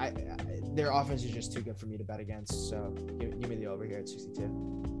their offense is just too good for me to bet against. So give me the over here at 62.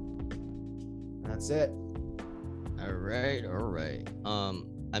 That's it. All right.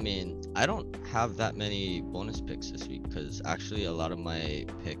 I mean, I don't have that many bonus picks this week because actually a lot of my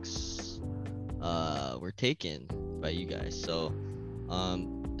picks were taken by you guys. So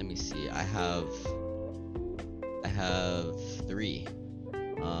let me see. I have 3.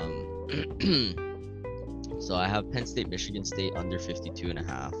 So I have Penn State, Michigan State under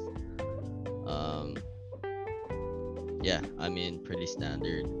 52.5. Yeah, I mean pretty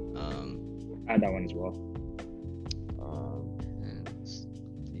standard. I had that one as well. Penn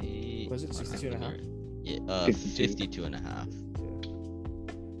State, Was it 62.5? Yeah,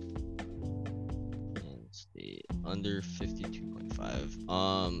 52.5. Penn State under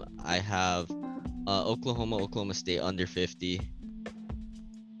 52.5. I have Oklahoma State under 50.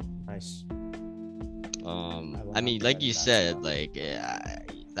 Nice. I mean, like you said, like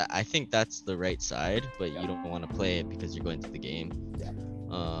I think that's the right side, but you don't want to play it because you're going to the game. Yeah.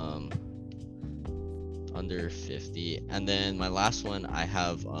 Under 50, and then my last one I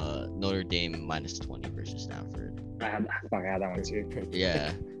have Notre Dame minus 20 versus Stanford. I had that one too.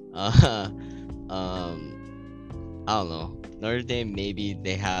 Yeah. I don't know. Notre Dame, maybe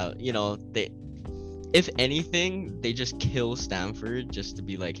they have, if anything, they just kill Stanford just to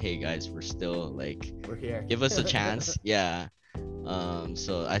be like, hey guys, we're still like, We're here. give us a chance. Yeah.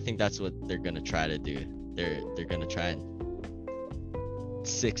 So I think that's what they're gonna try to do. They're gonna try and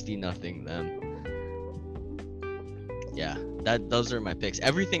 60-0 them. Yeah, those are my picks.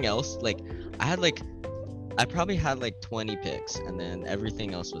 Everything else, like I probably had like 20 picks, and then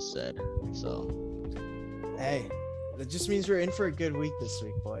everything else was said. So Hey, that just means we're in for a good week this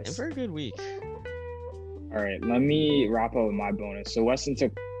week, boys. in for a good week. All right, let me wrap up with my bonus. So Weston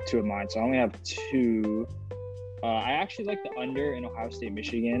took 2 of mine, so I only have 2. I actually like the under in Ohio State,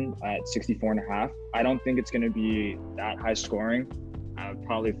 Michigan at 64.5. I don't think it's going to be that high scoring.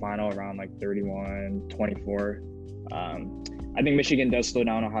 Probably final around like 31-24. I think Michigan does slow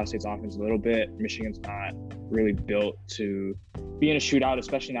down Ohio State's offense a little bit. Michigan's not really built to be in a shootout,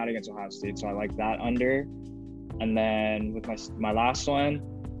 especially not against Ohio State. So I like that under. And then with my last one,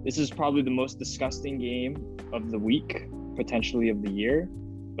 this is probably the most disgusting game of the week, potentially of the year.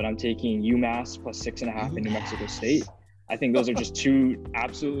 But I'm taking UMass plus 6.5 in New Mexico State. I think those are just 2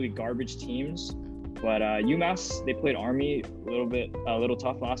 absolutely garbage teams. But UMass, they played Army a little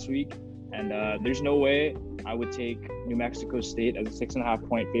tough last week. And there's no way I would take New Mexico State as a 6.5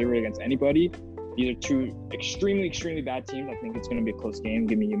 point favorite against anybody. These are 2 extremely, extremely bad teams. I think it's going to be a close game.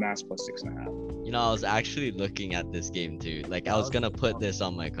 Give me UMass plus 6.5. I was actually looking at this game too. Like I was gonna put this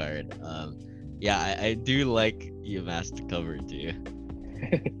on my card. Yeah, I do like UMass to cover too.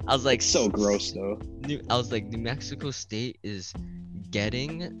 I was like, So gross though. I was like, New Mexico State is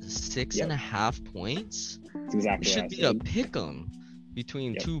getting 6.5 points. That's exactly It what I should be a said. pick 'em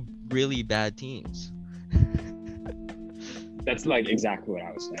between Yep. 2 really bad teams. That's like exactly what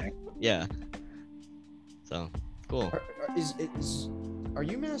I was saying. Yeah. So cool. Are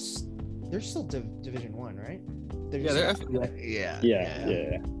UMass? They're still Division 1, right? Yeah, they're Yeah.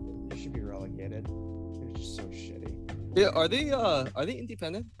 Yeah. They should be relegated. They're just so shitty. Yeah, are they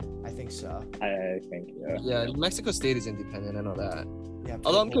independent? I think so. I think, yeah. Yeah, New Mexico State is independent. I know that. Yeah.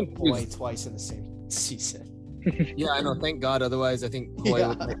 Although I'm played Hawaii confused. twice in the same season. Yeah, I know. Thank God. Otherwise, I think Hawaii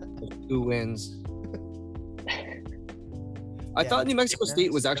would Yeah. have 2 wins. I Yeah, thought New Mexico that's-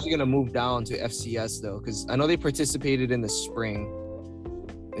 State was actually gonna move down to FCS though, because I know they participated in the spring.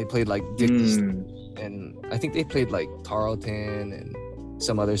 They played like Dickinson, and I think they played like Tarleton and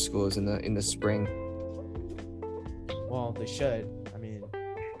some other schools in the spring. Well, they should. I mean,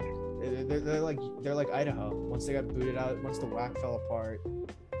 they're like Idaho. Once they got booted out, once the WAC fell apart,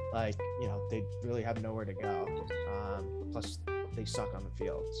 like they really have nowhere to go. Plus, they suck on the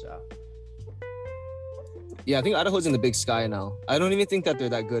field. So Yeah, I think Idaho's in the Big Sky now. I don't even think that they're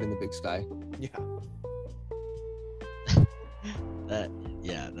that good in the Big Sky. yeah,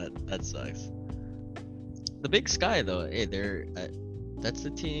 That sucks. The Big Sky though, hey, that's the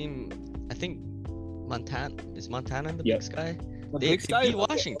team. I think Montana in the Yep. Big Sky. The They Big Sky beat is like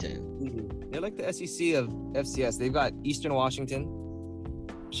Washington. They're like the SEC of FCS. They've got Eastern Washington.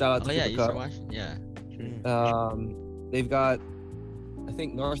 Shout out Oh to yeah, Cooper Eastern Kupp. Washington. Yeah. They've got, I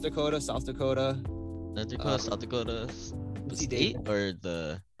think, North Dakota, South Dakota. North Dakota, South Dakota, NC State Davis. or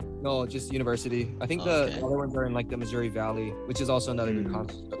the. No, just university. I think Oh, the okay. other ones are in like the Missouri Valley, which is also another good Mm.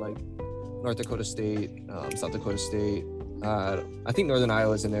 conference. But like North Dakota State, South Dakota State. I think Northern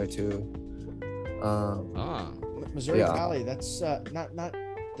Iowa's in there too. Oh. Missouri Yeah. Valley. That's not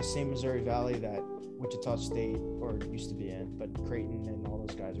the same Missouri Valley that Wichita State or used to be in, but Creighton and all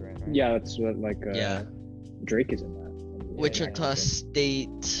those guys are in, right? Yeah, that's what Yeah. Drake is in that. Wichita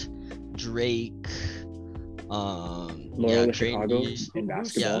State, Drake, Loyola Creighton Chicago East. in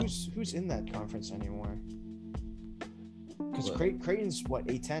basketball. Who's in that conference anymore? Because What? Creighton's what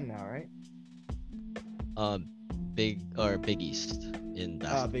A10 now, right? Big East in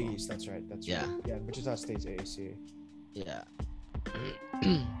basketball. Big East. That's right. That's Yeah. right. Yeah, Wichita State's AAC. Yeah.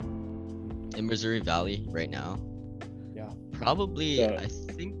 In Missouri Valley right now. Yeah. Probably, So- I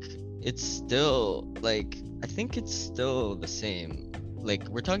think it's still the same. Like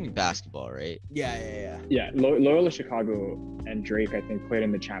we're talking basketball, right? Yeah. Yeah, Loyola Chicago and Drake, I think, played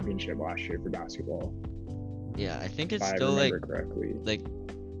in the championship last year for basketball. Yeah, I think If it's I still like remember correctly.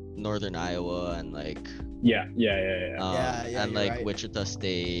 Northern Iowa and like Yeah. and you're like right. Wichita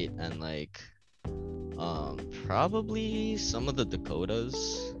State and like probably some of the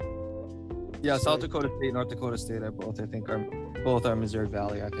Dakotas. Yeah, So- South Dakota State, North Dakota State are both are Missouri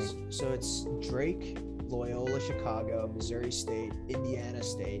Valley, I think. So it's Drake, Loyola Chicago, Missouri State, Indiana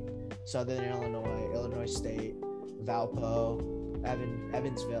State, Southern Illinois, Illinois State, Valpo,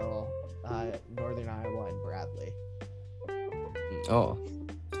 Evansville, Northern Iowa, and Bradley. Oh,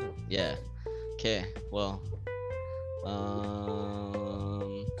 Yeah. Okay. Well,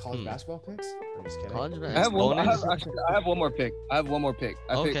 College basketball picks? I'm just kidding. College I have one. bonus? I have one more pick. I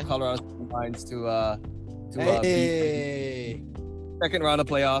Okay. picked Colorado School of Mines to beat Hey. second round of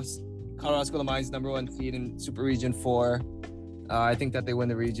playoffs. Colorado School of Mines, #1 seed in Super Region 4. I think that they win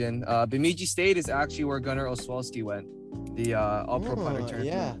the region. Bemidji State is actually where Gunnar Oswalski went, the All-Pro punt returner.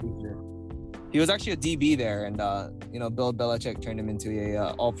 Yeah. He was actually a DB there, and Bill Belichick turned him into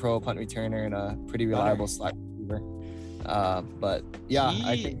a All-Pro punt returner and a pretty reliable slot receiver. But yeah,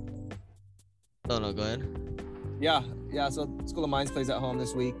 I think. Oh no, go ahead. Yeah. So School of Mines plays at home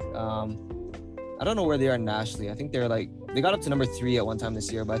this week. I don't know where they are nationally. I think they got up to number 3 at one time this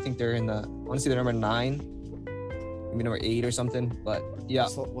year, but I think they're I want to say they're number 9, maybe number 8 or something. But yeah.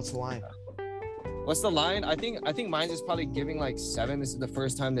 What's the line? What's the line? I think Mines is probably giving like 7. This is the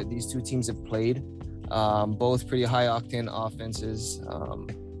first time that these two teams have played. Both pretty high octane offenses.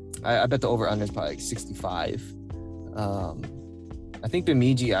 I bet the over under is probably like 65. I think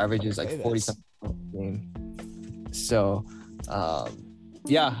Bemidji averages like 40 something a game. So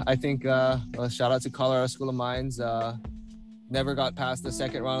yeah, I think shout out to Colorado School of Mines. Never got past the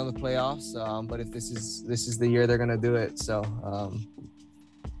second round of the playoffs, but if this is the year they're gonna do it. So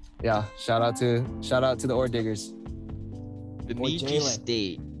yeah, shout out to the Ore Diggers. Bemidji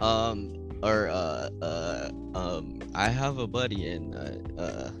State. I have a buddy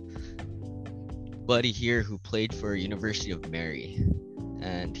here who played for University of Mary,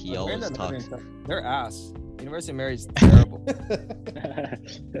 and he always talks. Their ass. University of Mary is terrible.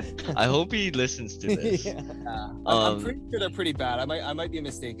 I hope he listens to this. Yeah. I'm pretty sure they're pretty bad. I might be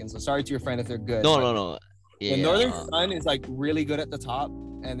mistaken. So sorry to your friend if they're good. No. Yeah, the Northern Sun is like really good at the top,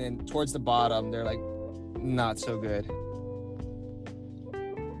 and then towards the bottom they're like not so good.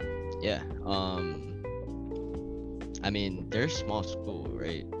 Yeah. I mean, they're a small school,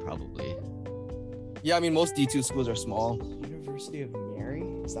 right? Probably. Yeah, I mean most D2 schools are small. University of Mary?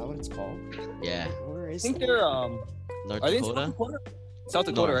 Is that what it's called? Yeah. Where I is think that? they're North are they in Dakota? South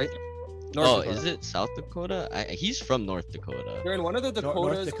Dakota, North. right? North Dakota. Is it South Dakota? He's from North Dakota. They're in one of the Dakotas.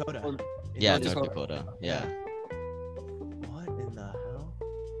 North Dakota. or- Yeah, North North Dakota. Dakota. Yeah. What in the hell?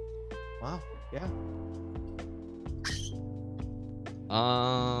 Wow. Yeah.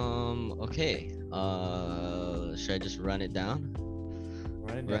 Okay. Should I just run it down?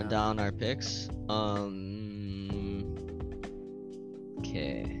 Run down our picks.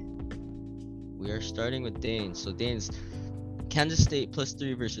 Okay. We are starting with Danes. So Danes, Kansas State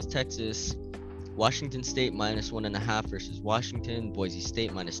 +3 versus Texas. Washington State -1.5 versus Washington. Boise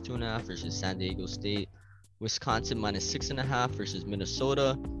State -2.5 versus San Diego State. Wisconsin -6.5 versus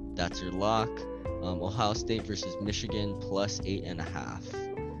Minnesota. That's your lock. Ohio State versus Michigan +8.5.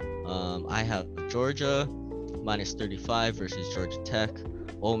 I have Georgia -35 versus Georgia Tech.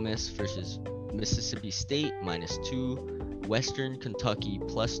 Ole Miss versus Mississippi State -2. Western Kentucky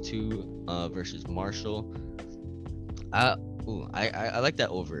 +2 versus Marshall. I like that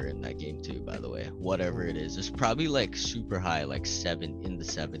over in that game too, by the way. Whatever it is, it's probably like super high, like 7 in the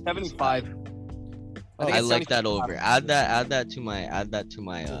 70s. 75. I like that over. 75. Add that to my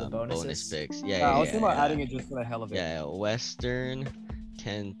To the bonus bonuses? picks. Yeah, I was thinking about yeah. adding it just for the hell of it. Yeah, Western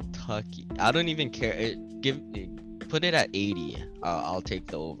Kentucky. I don't even care. Put it at 80. I'll take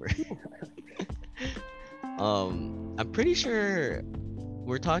the over. I'm pretty sure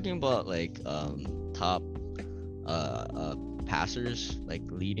we're talking about like top passers, like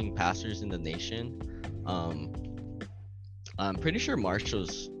leading passers in the nation. I'm pretty sure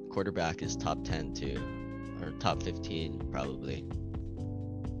Marshall's quarterback is top 10 too, or top 15 probably.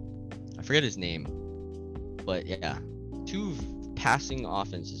 I forget his name, but yeah, 2 passing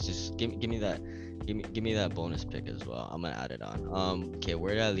offenses. Just give me that. Give me that bonus pick as well. I'm gonna add it on. Okay,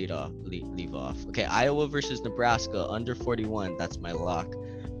 where did I leave off? Okay, Iowa versus Nebraska under 41. That's my lock.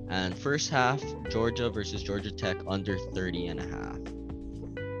 And first half, Georgia versus Georgia Tech under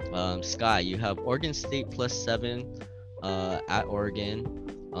 30.5. Sky, you have Oregon State +7 at Oregon.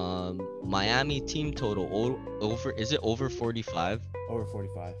 Miami team total over. Is it over 45? Over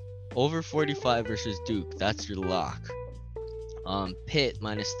 45. Over 45 versus Duke. That's your lock. Pitt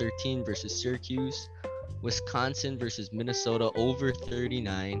 -13 versus Syracuse. Wisconsin versus Minnesota over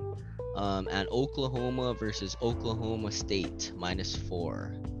 39. And Oklahoma versus Oklahoma State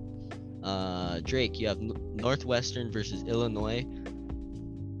 -4. Drake, you have Northwestern versus Illinois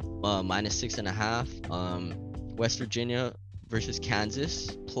 -6.5. West Virginia versus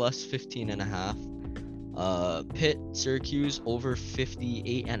Kansas +15.5. Pitt, Syracuse over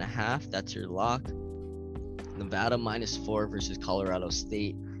 58.5. That's your lock. Nevada -4 versus Colorado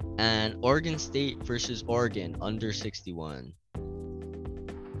State, and Oregon State versus Oregon under 61.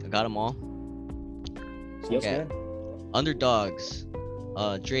 I got them all. Yes, Okay. man. Underdogs.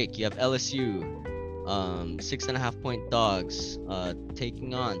 Drake, you have LSU. 6.5 point dogs.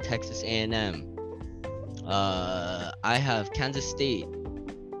 Taking on Texas A&M. I have Kansas State.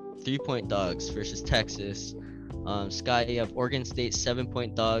 3 point dogs versus Texas. Sky, you have Oregon State 7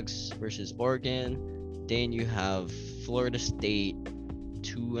 point dogs versus Oregon. Dane, you have Florida State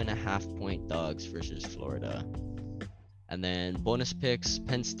 2.5 point dogs versus Florida. And then bonus picks,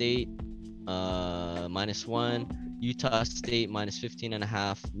 Penn State -1, Utah State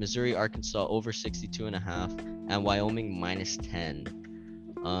 -15.5, Missouri, Arkansas over 62.5, and Wyoming -10.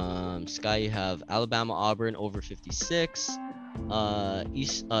 Sky, you have Alabama, Auburn over 56.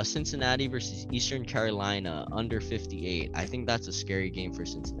 Cincinnati versus Eastern Carolina under 58. I think that's a scary game for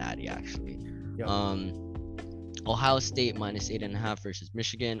Cincinnati, actually. Yep. Ohio State -8.5 versus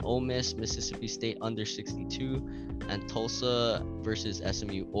Michigan. Ole Miss, Mississippi State under 62, and Tulsa versus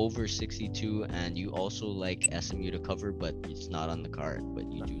SMU over 62. And you also like SMU to cover, but it's not on the card.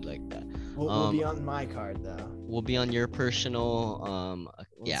 But you do like that. We'll be on my card though. We'll be on your personal.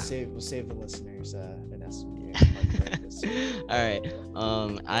 We'll save the listeners an SMU. All right.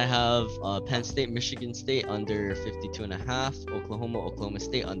 I have Penn State, Michigan State under 52.5. Oklahoma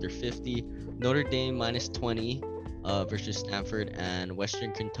State under 50. Notre Dame -20 versus Stanford, and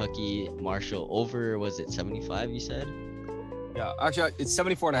Western Kentucky Marshall over. Was it 75? You said? Yeah, actually, it's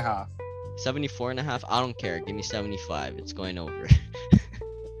 74.5. 74.5. I don't care. Give me 75. It's going over.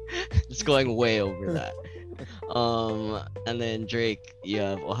 It's going way over that. And then Drake, you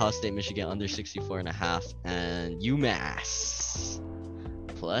have Ohio State, Michigan under 64.5, and UMass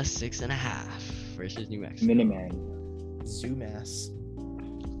 +6.5 versus New Mexico. Miniman. Zoomass.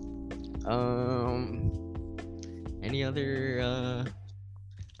 Any other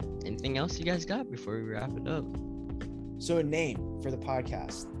anything else you guys got before we wrap it up? So a name for the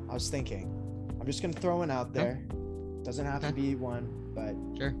podcast. I was thinking, I'm just gonna throw one out there. Doesn't have to be one, but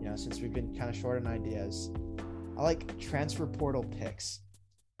Sure. since we've been kind of short on ideas, I like transfer portal picks.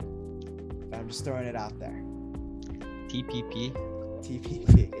 But I'm just throwing it out there. TPP.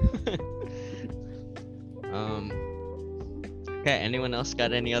 TPP. Okay, anyone else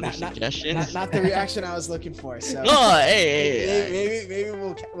got any other suggestions? Not the reaction I was looking for. So Oh, hey. maybe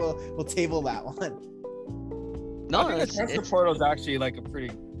we'll table that one. No, I think the it's transfer portal is actually like a pretty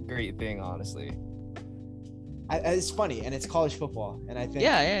great thing, honestly. It's funny, and it's college football, and I think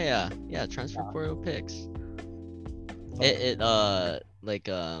yeah. Transfer portal picks. It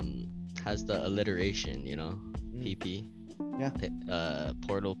has the alliteration, PP. Yeah.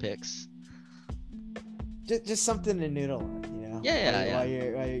 Portal picks. Just something to noodle on, Yeah. While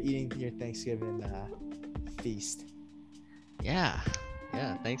you're eating your Thanksgiving feast. Yeah.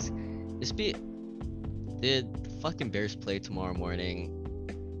 Thanks. Did fucking Bears play tomorrow morning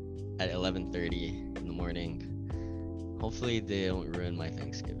at 11:30 in the morning? Hopefully they don't ruin my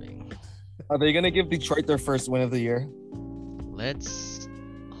Thanksgiving. Are they gonna give Detroit their first win of the year? Let's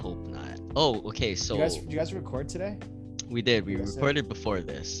hope not. Oh, okay. So Did you guys record today? we did. We Yes, sir. recorded before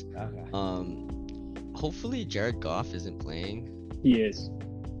this. Okay. Hopefully Jared Goff isn't playing. He is.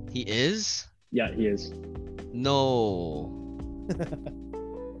 He is? Yeah, he is. No.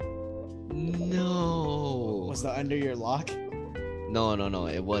 No. Was the under your lock? No,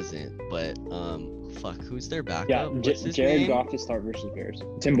 it wasn't. But fuck, who's their backup? Yeah, What's his Jared name? Goff to start versus Bears.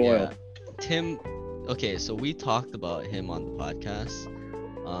 Tim Boyle. Yeah, Tim. Okay, so we talked about him on the podcast.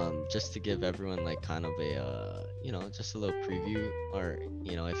 Just to give everyone like kind of a just a little preview, or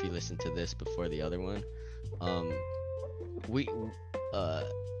if you listen to this before the other one,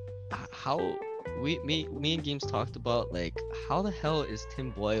 me and Games talked about like how the hell is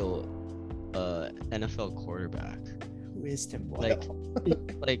Tim Boyle NFL quarterback? Who is Tim Boyle?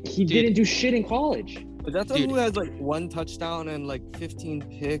 Like He dude, didn't do shit in college. But that's the Dude. one who has like 1 touchdown and like 15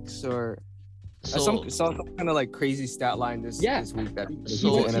 picks, or so some kind of like crazy stat line this week that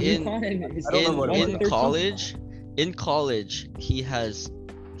So people He's in- I don't remember what it was. in college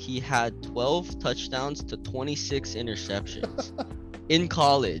he had 12 touchdowns to 26 interceptions in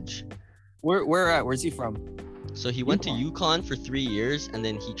college. Where's he from? So he went to UConn. UConn for 3 years, and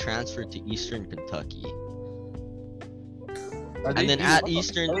then he transferred to Eastern Kentucky. And then at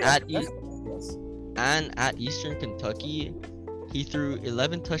Eastern Kentucky, he threw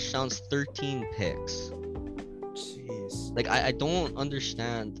 11 touchdowns, 13 picks. Jeez. Like I don't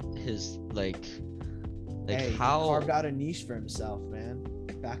understand his like Hey, he how carved out a niche for himself, man.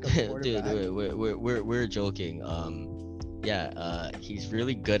 Backup quarterback. dude, we're joking. He's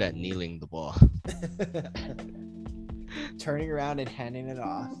really good at kneeling the ball. Turning around and handing it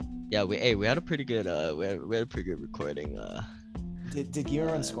off. Yeah, we had a pretty good we had a pretty good recording. Did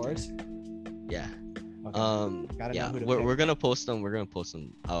Guillermo run scores? Yeah. Okay. Gotta know Yeah, who to we're pick. gonna post them. We're gonna post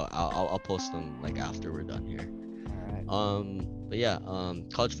them. I'll post them like after we're done here. All right. But yeah,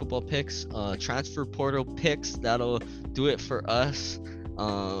 college football picks, transfer portal picks. That'll do it for us.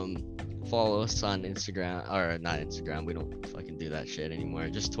 Follow us on Instagram, or not Instagram. We don't fucking do that shit anymore.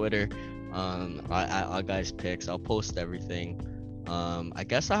 Just Twitter. I guys picks. I'll post everything. I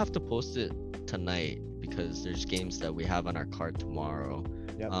guess I have to post it tonight because there's games that we have on our card tomorrow.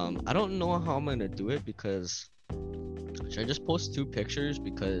 Yep. I don't know how I'm gonna do it because should I just post 2 pictures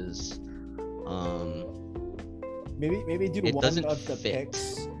because Maybe do it one doesn't of the fit.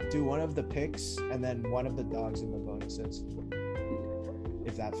 picks. Do one of the picks and then one of the dogs in the bonuses.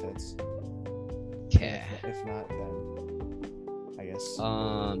 If that fits. Okay. If not, then I guess.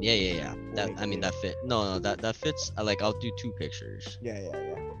 Yeah. That Wait, I mean wait. that fit. No, that fits. I'll do 2 pictures. Yeah.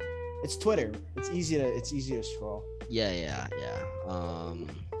 It's Twitter. It's easy to scroll. Yeah.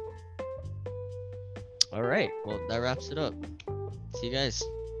 All right. Well, that wraps it up. See you guys.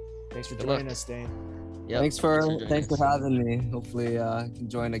 Thanks for Good joining luck. us, Dane. Yep, Thanks for joining us. having me. Hopefully, I can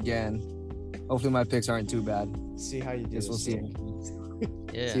join again. Hopefully, my picks aren't too bad. See how you do. Guess we'll this, see. Dane.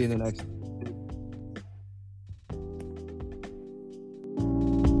 Yeah. See you in the next.